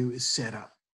you to do is set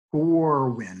up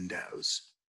 4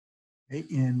 windows. Okay?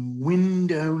 In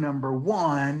window number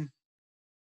 1,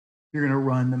 you're going to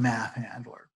run the math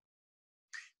handler.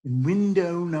 In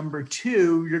window number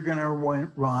 2, you're going to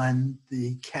run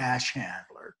the cache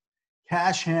handler.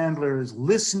 Cache handler is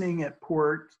listening at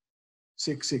port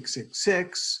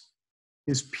 6666.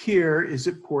 His peer is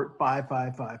at port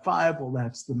 5555. Well,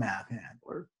 that's the math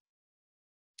handler.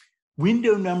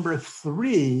 Window number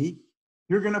 3,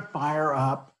 you're going to fire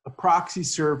up a proxy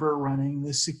server running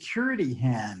the security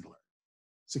handler.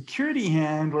 Security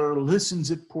handler listens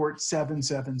at port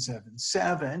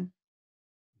 7777,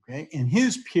 okay, and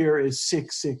his peer is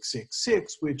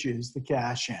 6666, which is the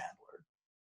cache handler.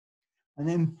 And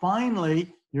then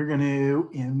finally, you're going to,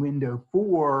 in window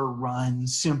 4, run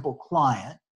simple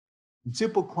client. And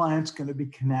simple client's going to be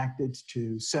connected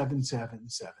to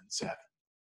 7777.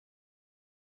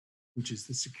 Which is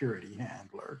the security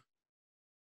handler.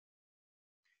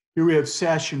 Here we have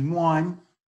session 1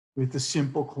 with the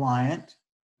simple client.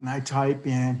 And I type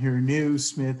in here new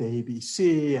Smith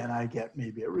ABC, and I get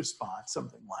maybe a response,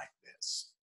 something like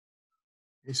this.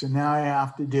 Okay, so now I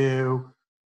have to do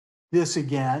this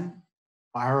again,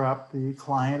 fire up the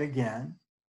client again.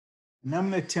 And I'm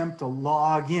going to attempt to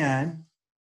log in,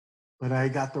 but I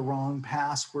got the wrong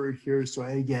password here, so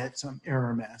I get some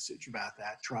error message about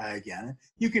that. Try again.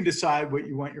 You can decide what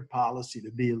you want your policy to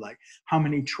be, like how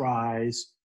many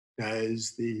tries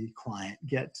does the client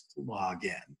get to log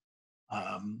in.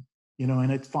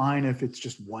 And it's fine if it's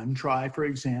just 1 try, for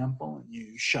example, and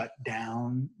you shut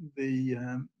down the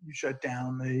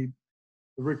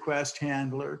request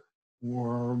handler,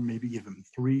 or maybe give them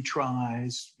 3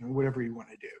 tries, whatever you want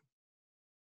to do.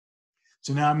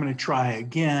 So now I'm going to try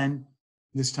again.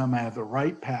 This time I have the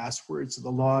right password, so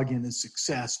the login is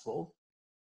successful.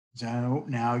 So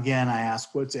now again, I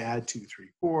ask what's add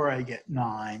 234, I get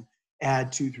 9.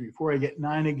 Add 234, I get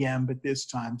 9 again, but this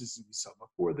time, just as we saw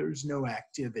before, there's no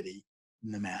activity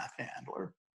in the math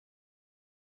handler.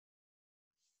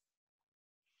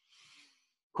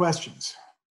 Questions?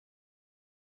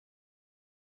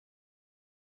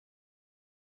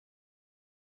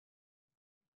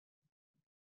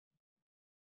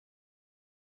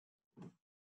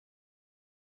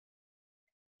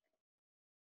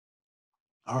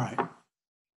 All right.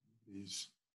 These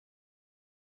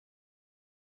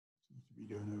seem to be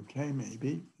doing okay,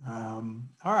 maybe. All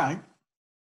right.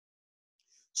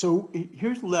 So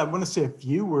here's, I want to say a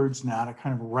few words now to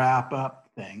kind of wrap up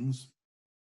things.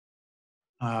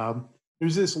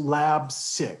 There's this lab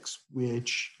 6,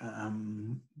 which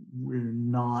we're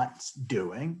not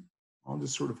doing. I'll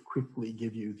just sort of quickly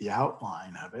give you the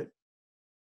outline of it.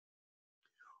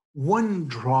 One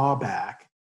drawback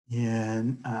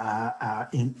in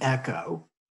Echo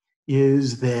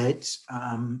is that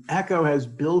Echo has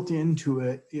built into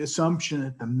it the assumption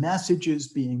that the messages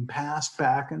being passed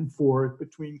back and forth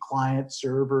between clients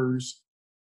and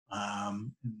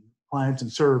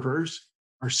servers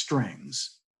are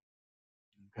strings.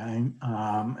 Okay,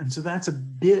 and so that's a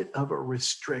bit of a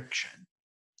restriction.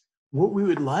 What we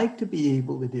would like to be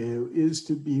able to do is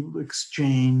to be able to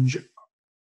exchange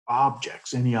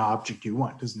objects, any object you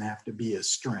want. It doesn't have to be a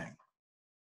string.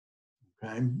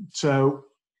 Okay, so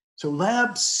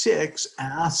Lab 6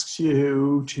 asks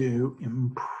you to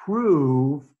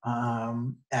improve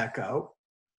Echo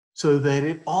so that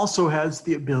it also has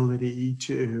the ability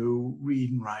to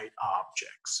read and write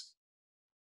objects.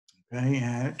 Okay,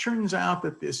 and it turns out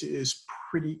that this is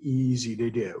pretty easy to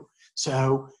do.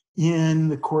 So in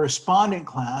the correspondent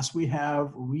class, we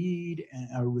have read,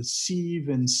 receive,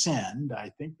 and send, I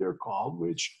think they're called,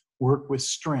 which work with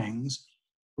strings.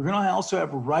 We're going to also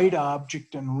have write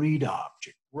object and read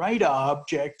object. Write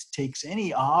object takes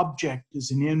any object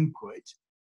as an input,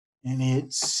 and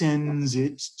it sends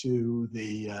it to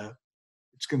the,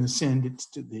 it's going to send it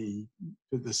to the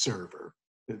server,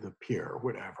 to the peer,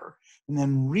 whatever. And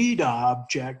then read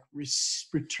object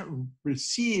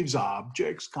receives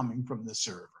objects coming from the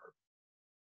server.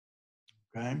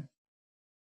 Okay.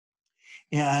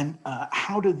 And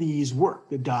how do these work?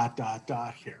 The ...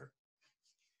 here.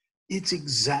 It's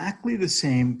exactly the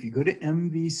same. If you go to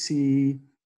MVC,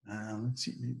 let's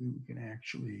see, maybe we can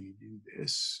actually do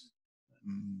this.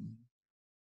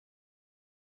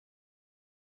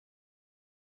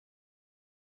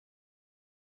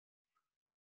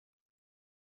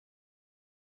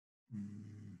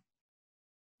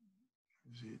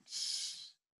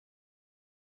 It's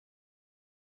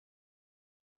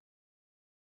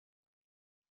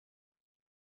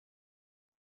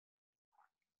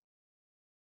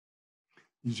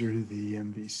these are the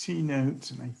MVC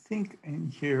notes, and I think in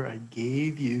here I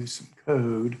gave you some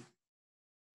code.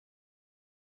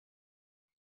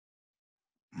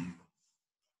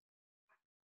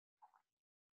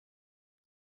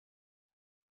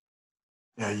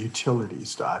 Yeah,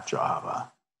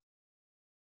 utilities.java.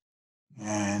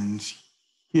 And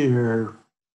here,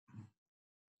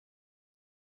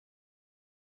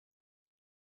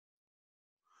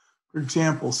 for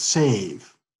example,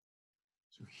 save.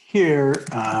 So here,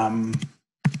 I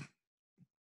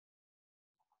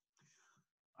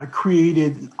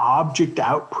created an object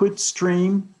output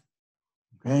stream,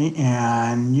 okay?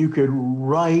 And you could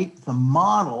write the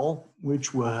model,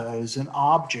 which was an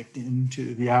object,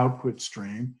 into the output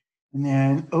stream, and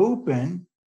then open.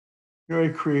 Here I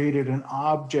created an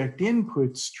object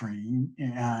input stream,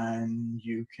 and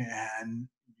you can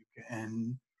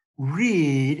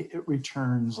read, it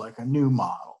returns like a new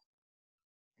model.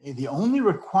 Okay, the only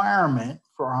requirement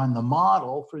for on the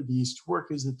model for these to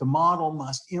work is that the model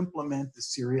must implement the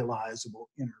serializable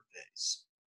interface.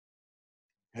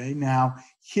 Okay, now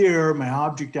here my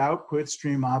object output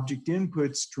stream, object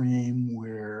input stream,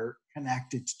 we're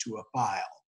connected to a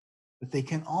file, but they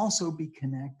can also be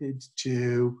connected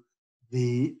to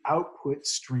the output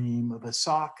stream of a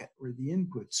socket or the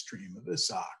input stream of a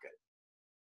socket.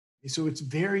 So it's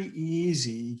very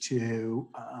easy to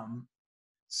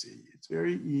it's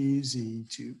very easy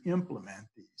to implement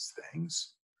these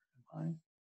things. Right?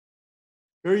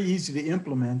 Very easy to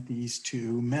implement these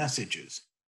two messages.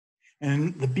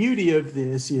 And the beauty of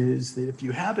this is that if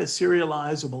you have a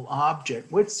serializable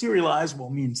object, what serializable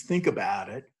means, think about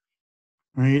it,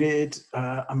 right?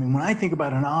 I mean, when I think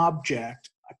about an object,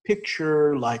 I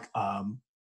picture like a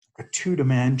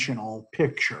two-dimensional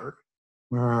picture,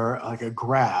 where like a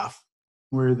graph,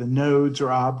 where the nodes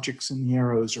are objects and the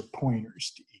arrows are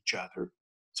pointers to each other.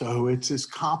 So it's this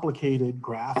complicated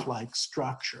graph-like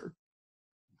structure.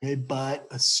 Okay, but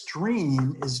a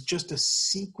stream is just a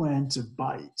sequence of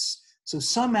bytes. So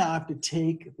somehow I have to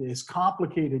take this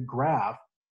complicated graph,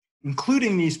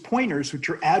 including these pointers, which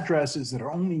are addresses that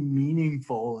are only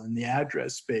meaningful in the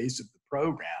address space of the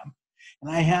program, and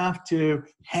I have to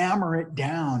hammer it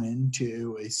down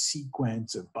into a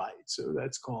sequence of bytes. So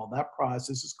that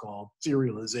process is called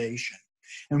serialization.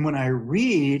 And when I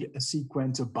read a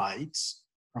sequence of bytes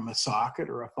from a socket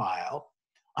or a file,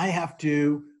 I have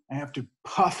to I have to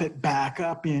puff it back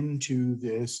up into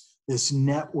this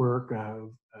network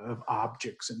of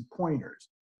objects and pointers.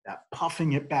 That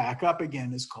puffing it back up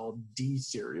again is called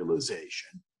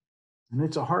deserialization. And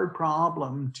it's a hard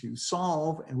problem to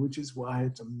solve, and which is why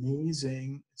it's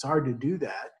amazing. It's hard to do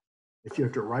that if you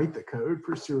have to write the code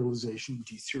for serialization and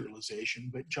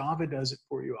deserialization, but Java does it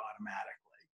for you automatically.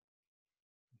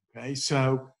 Okay,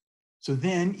 so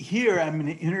then here I'm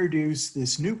going to introduce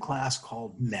this new class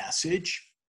called message.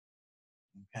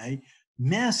 Okay,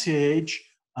 message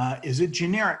is a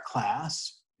generic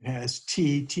class. It has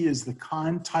T. T is the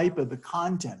type of the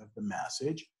content of the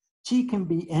message. T can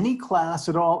be any class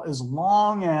at all as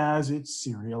long as it's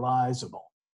serializable.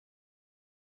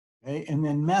 Okay, and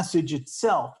then message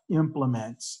itself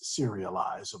implements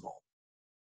serializable.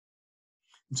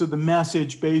 And so the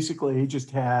message basically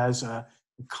just has a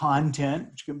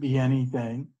content, which can be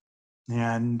anything,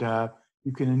 and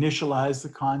you can initialize the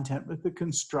content with the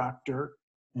constructor,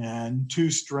 and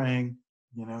toString,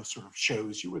 sort of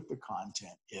shows you what the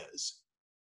content is.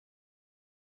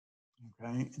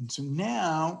 Okay, and so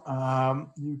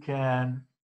now you can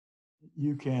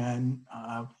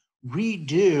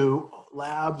redo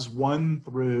labs 1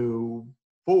 through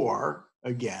 4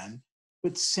 again,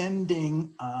 but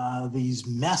sending these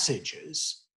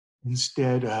messages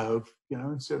instead of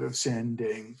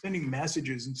sending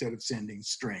messages instead of sending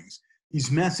strings.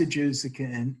 These messages that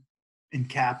can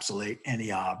encapsulate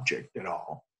any object at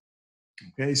all.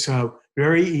 Okay, so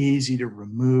very easy to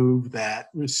remove that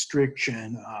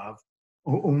restriction of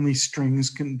only strings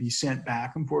can be sent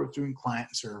back and forth between client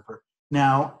and server.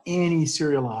 Now, any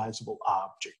serializable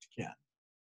object can.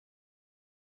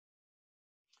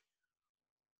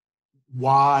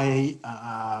 Why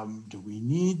do we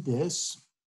need this?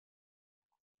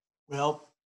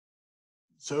 Well,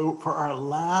 so for our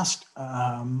last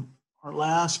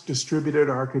distributed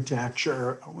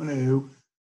architecture, I want to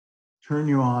turn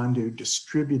you on to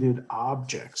distributed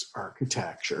objects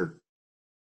architecture.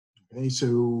 Okay,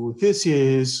 so this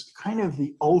is kind of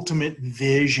the ultimate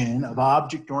vision of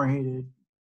object-oriented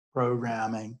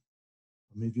programming.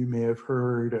 Some of you may have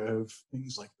heard of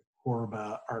things like the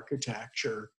Corba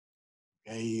architecture.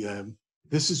 Okay,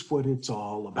 this is what it's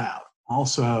all about.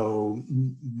 Also,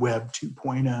 Web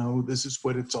 2.0, this is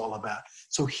what it's all about.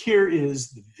 So here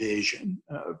is the vision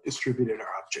of distributed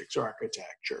objects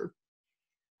architecture.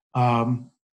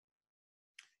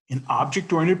 In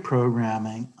object-oriented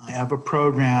programming, I have a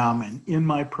program, and in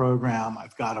my program,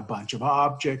 I've got a bunch of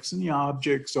objects, and the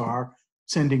objects are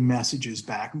sending messages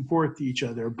back and forth to each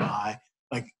other by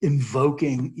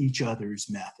invoking each other's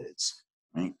methods.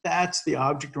 Right? That's the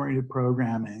object-oriented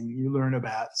programming you learn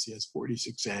about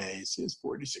CS46A,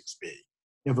 CS46B.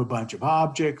 You have a bunch of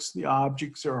objects. The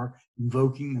objects are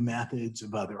invoking the methods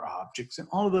of other objects, and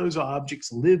all of those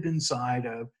objects live inside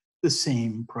of the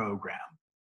same program.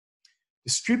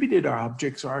 Distributed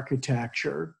objects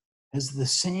architecture has the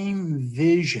same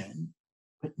vision,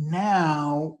 but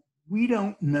now we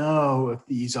don't know if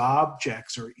these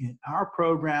objects are in our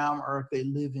program or if they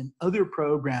live in other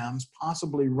programs,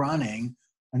 possibly running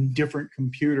on different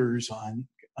computers on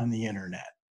the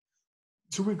internet.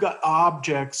 So we've got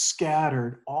objects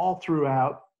scattered all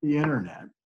throughout the internet.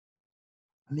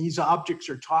 And these objects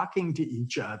are talking to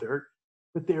each other,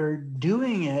 but they're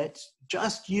doing it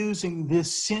just using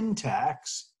this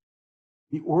syntax,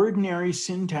 the ordinary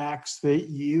syntax that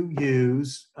you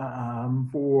use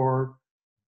for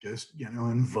just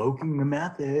invoking the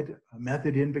method, a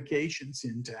method invocation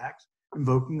syntax,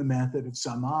 invoking the method of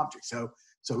some object.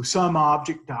 So some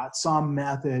object dot some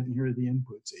method, and here are the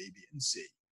inputs A, B, and C.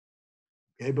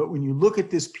 Okay, but when you look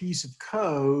at this piece of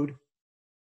code,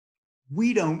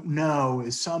 we don't know,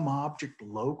 is some object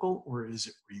local or is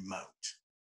it remote?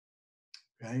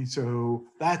 Okay, so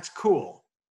that's cool,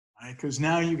 right? Because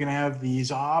now you can have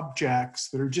these objects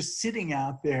that are just sitting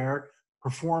out there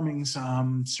performing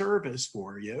some service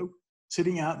for you,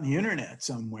 sitting out in the internet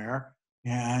somewhere,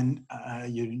 and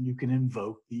you can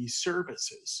invoke these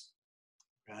services.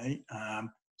 Okay,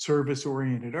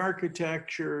 service-oriented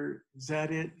architecture, is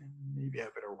that it? Maybe I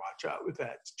better watch out with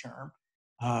that term.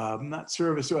 Not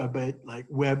service, but like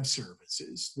web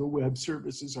services, the web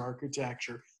services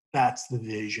architecture, that's the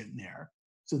vision there.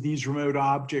 So these remote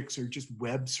objects are just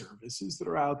web services that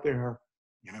are out there,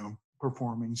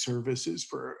 performing services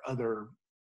for other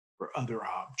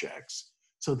objects.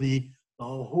 So the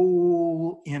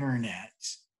whole internet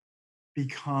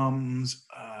becomes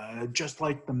just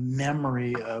like the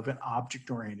memory of an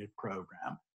object-oriented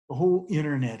program. The whole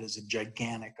internet is a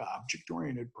gigantic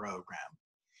object-oriented program.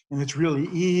 And it's really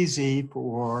easy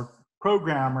for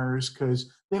programmers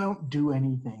because they don't do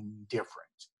anything different,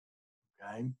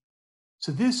 okay?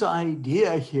 So this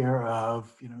idea here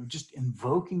of, just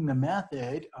invoking the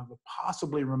method of a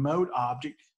possibly remote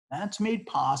object, that's made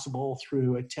possible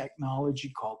through a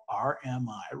technology called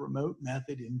RMI, Remote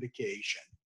Method Invocation.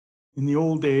 In the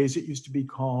old days, it used to be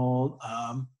called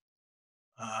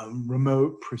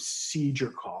Remote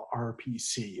Procedure Call,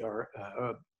 RPC,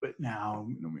 but now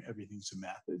everything's a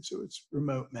method, so it's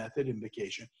Remote Method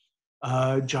Invocation.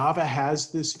 Java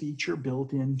has this feature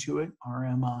built into it,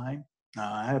 RMI.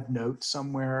 I have notes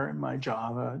somewhere in my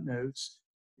Java notes.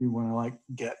 You want to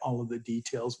get all of the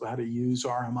details about how to use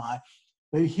RMI.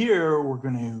 But here we're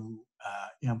going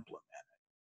to implement it.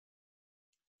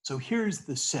 So here's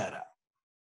the setup.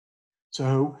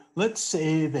 So let's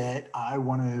say that I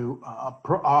want to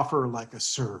offer a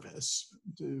service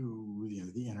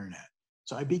to the internet.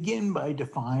 So I begin by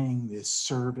defining this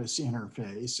service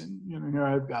interface, and here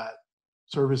I've got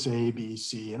service A, B,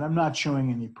 C, and I'm not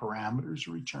showing any parameters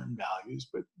or return values,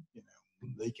 but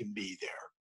they can be there.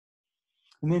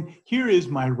 And then here is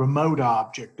my remote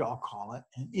object, I'll call it,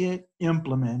 and it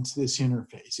implements this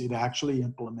interface. It actually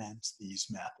implements these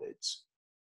methods.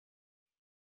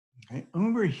 Okay.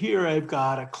 Over here, I've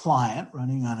got a client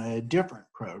running on a different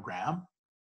program.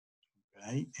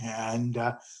 Okay. And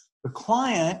the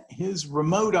client, his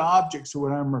remote objects are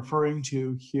what I'm referring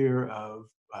to here of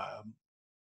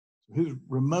his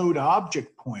remote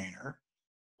object pointer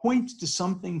points to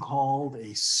something called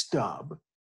a stub.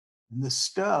 And the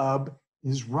stub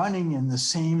is running in the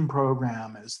same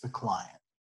program as the client.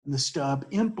 And the stub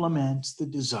implements the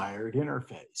desired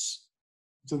interface.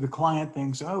 So the client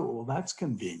thinks, oh, well, that's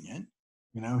convenient.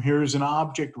 Here's an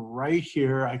object right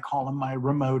here. I call him my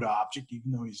remote object,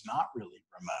 even though he's not really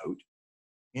remote.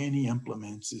 And he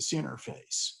implements this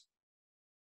interface.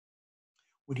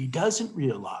 What he doesn't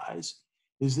realize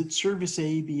is that service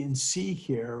A, B, and C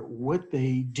here, what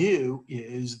they do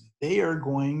is they are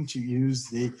going to use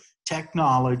the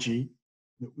technology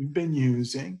that we've been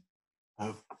using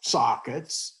of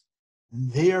sockets.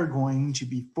 And they are going to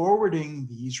be forwarding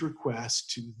these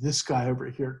requests to this guy over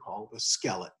here called a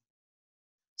skeleton.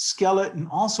 Skeleton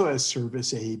also has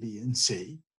service A, B, and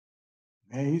C.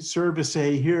 Okay, service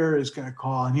A here is going to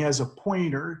call, and he has a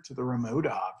pointer to the remote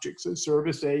object. So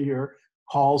service A here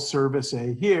calls service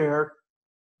A here,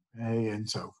 okay, and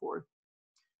so forth.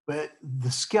 But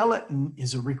the skeleton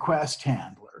is a request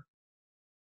handler.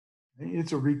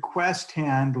 It's a request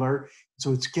handler.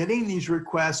 So it's getting these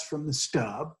requests from the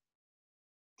stub,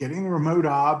 getting the remote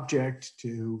object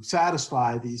to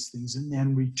satisfy these things, and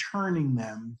then returning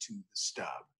them to the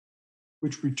stub,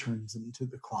 which returns them to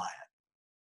the client.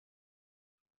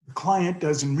 The client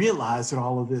doesn't realize that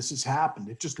all of this has happened.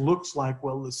 It just looks like,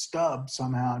 well, the stub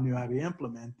somehow knew how to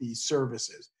implement these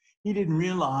services. He didn't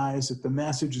realize that the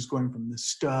message is going from the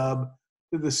stub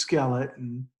to the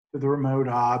skeleton to the remote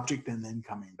object and then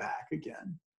coming back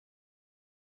again.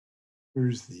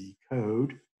 Here's the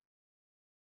code.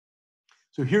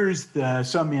 So here's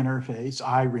some interface,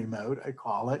 iRemote, I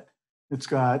call it. It's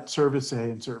got service A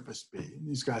and service B. And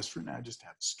these guys for now just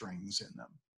have strings in them.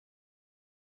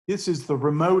 This is the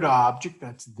remote object,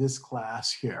 that's this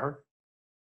class here.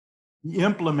 He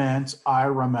implements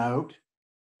iRemote,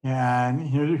 and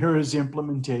here is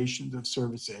implementations of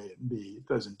service A and B. It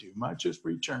doesn't do much, just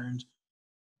returns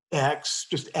X,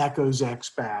 just echoes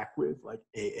X back with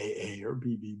AAA or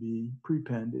BBB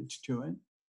prepended to it.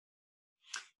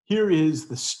 Here is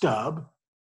the stub.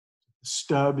 The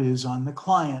stub is on the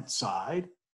client side.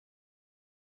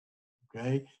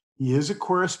 Okay, he is a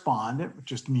correspondent, which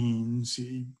just means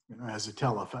he has a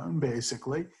telephone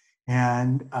basically,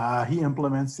 and he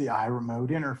implements the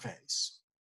iRemote interface.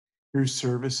 Here's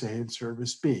service A and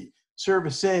service B.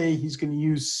 Service A, he's going to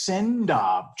use send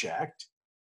object.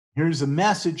 Here's a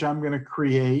message I'm going to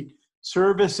create,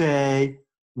 service A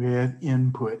with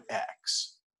input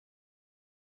X.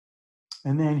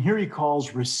 And then here he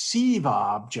calls receive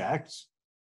object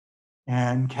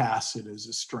and casts it as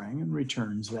a string and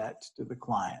returns that to the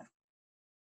client.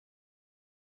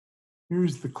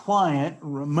 Here's the client.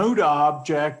 Remote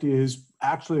object is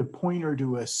actually a pointer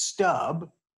to a stub.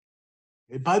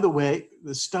 Okay, by the way,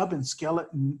 the stub and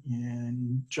skeleton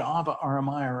in Java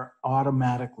RMI are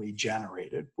automatically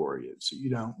generated for you, so you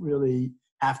don't really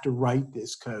have to write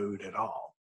this code at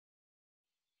all.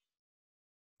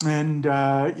 And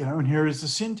and here is the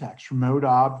syntax: remote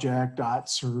object dot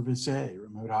service A,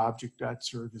 remote object dot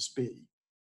service B.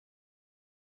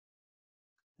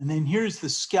 And then here's the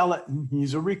skeleton.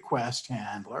 He's a request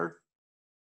handler.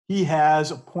 He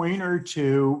has a pointer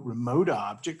to remote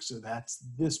object, so that's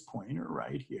this pointer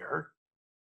right here.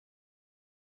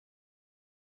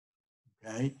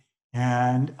 Okay,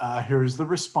 And here's the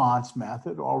response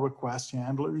method. All request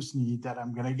handlers need that.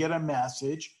 I'm going to get a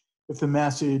message. If the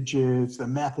message is, the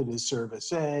method is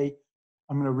service A,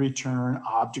 I'm going to return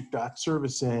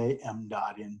object.serviceA,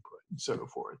 m.input, and so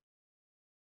forth.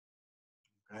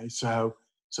 Okay, so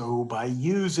by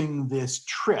using this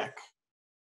trick,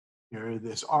 here,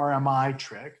 this RMI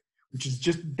trick, which is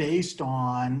just based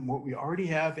on what we already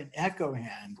have in Echo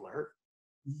Handler,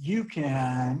 you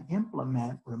can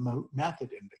implement remote method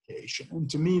invocation. And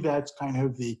to me, that's kind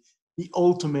of the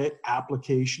ultimate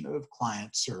application of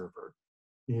client server,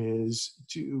 is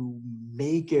to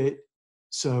make it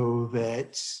so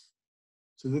that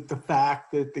the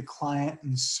fact that the client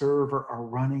and server are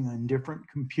running on different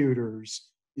computers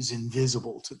is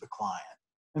invisible to the client,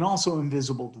 and also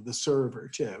invisible to the server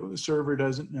too. The server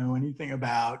doesn't know anything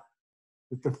about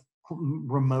the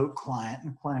remote client,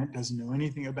 and the client doesn't know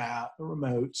anything about the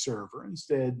remote server.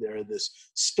 Instead, they're this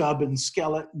stub and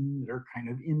skeleton that are kind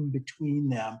of in between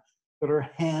them, that are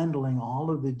handling all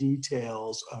of the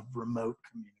details of remote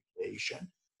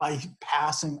communication by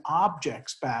passing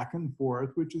objects back and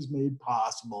forth, which is made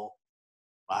possible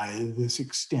by this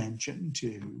extension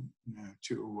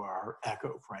to our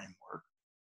Echo framework.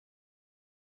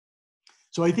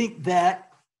 So I think that,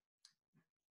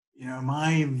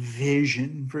 my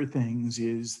vision for things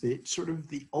is that sort of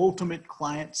the ultimate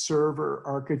client server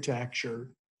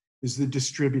architecture is the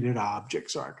distributed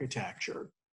objects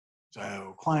architecture.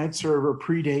 So client server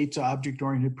predates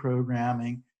object-oriented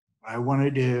programming. What I want to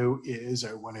do is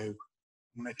I want to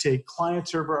take client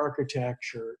server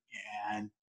architecture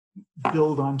and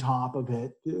build on top of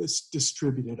it this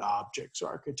distributed objects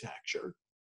architecture.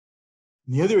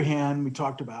 On the other hand, we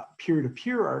talked about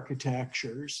peer-to-peer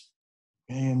architectures.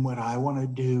 And what I want to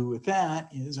do with that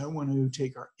is I want to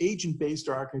take our agent-based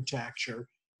architecture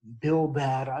and build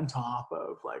that on top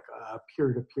of like a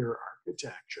peer-to-peer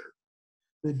architecture.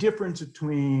 The difference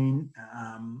between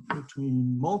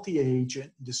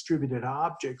multi-agent and distributed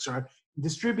objects are,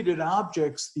 distributed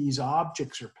objects, these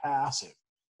objects are passive.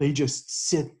 They just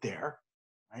sit there,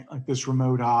 right? Like this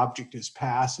remote object is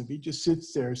passive. He just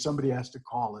sits there. Somebody has to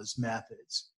call his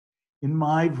methods. In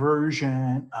my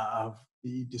version of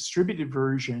the distributed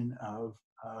version of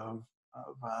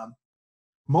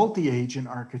multi-agent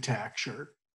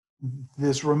architecture,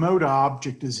 this remote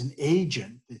object is an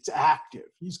agent that's active.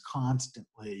 He's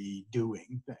constantly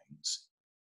doing things.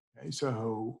 Okay,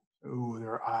 so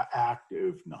they're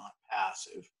active, not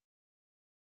passive.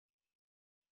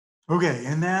 Okay,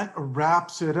 and that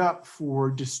wraps it up for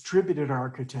distributed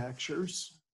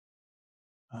architectures.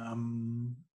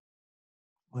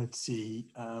 Let's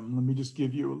see, let me just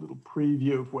give you a little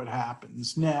preview of what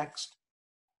happens next.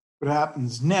 What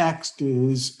happens next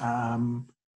is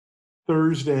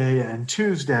Thursday and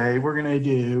Tuesday, we're going to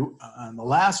do the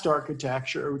last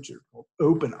architecture, which is called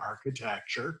open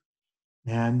architecture.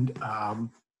 And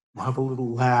we'll have a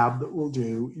little lab that we'll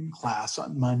do in class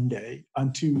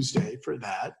on Tuesday for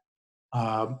that.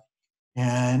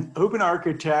 And open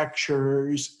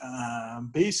architectures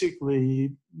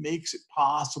basically makes it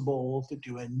possible to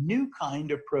do a new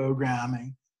kind of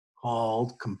programming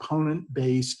called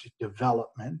component-based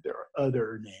development. There are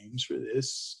other names for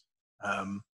this.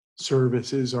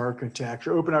 Services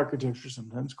architecture, open architecture,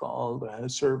 sometimes called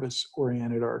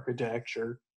service-oriented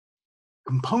architecture.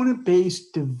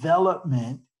 Component-based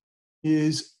development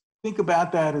is, think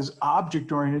about that as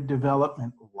object-oriented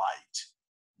development light,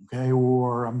 okay?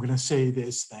 Or I'm gonna say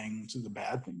this thing, this is a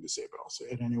bad thing to say, but I'll say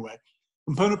it anyway.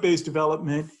 Component-based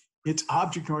development, it's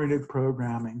object-oriented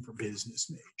programming for business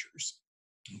majors,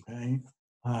 okay?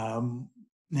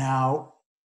 Now,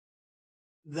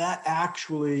 that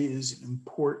actually is an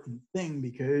important thing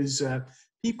because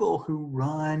people who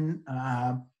run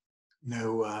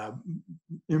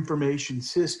information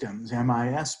systems,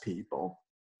 MIS people,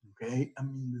 okay, I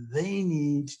mean, they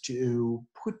need to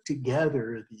put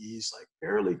together these like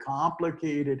fairly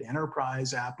complicated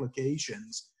enterprise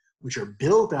applications, which are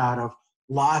built out of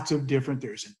lots of different,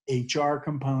 there's an HR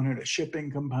component, a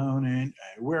shipping component,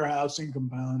 a warehousing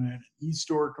component, an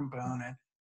e-store component,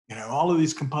 all of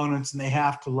these components, and they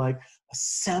have to like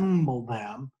assemble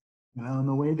them, and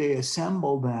the way they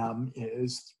assemble them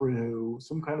is through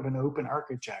some kind of an open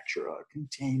architecture, a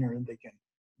container they can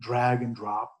drag and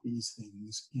drop these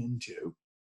things into.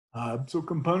 So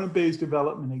component-based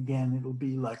development, again, it'll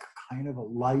be like a kind of a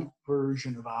light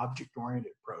version of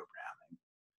object-oriented programming.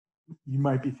 You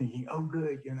might be thinking, oh,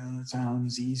 good, it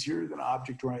sounds easier than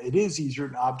object-oriented. It is easier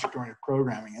than object-oriented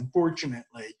programming.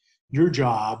 Unfortunately, your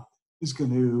job is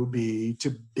going to be to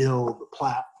build a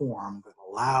platform that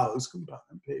allows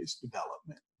component-based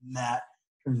development. And that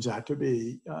turns out to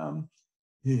be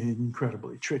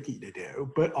incredibly tricky to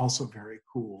do, but also very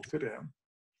cool to do.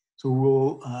 So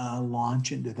we'll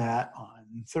launch into that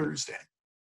on Thursday.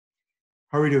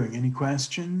 How are we doing? Any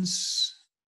questions?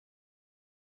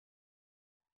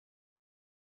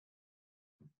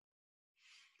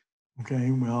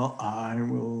 Okay, well, I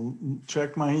will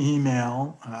check my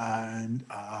email and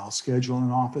I'll schedule an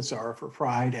office hour for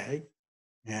Friday.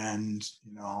 And,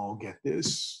 I'll get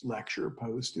this lecture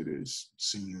posted as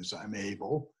soon as I'm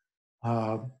able.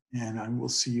 And I will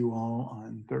see you all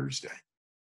on Thursday.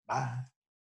 Bye.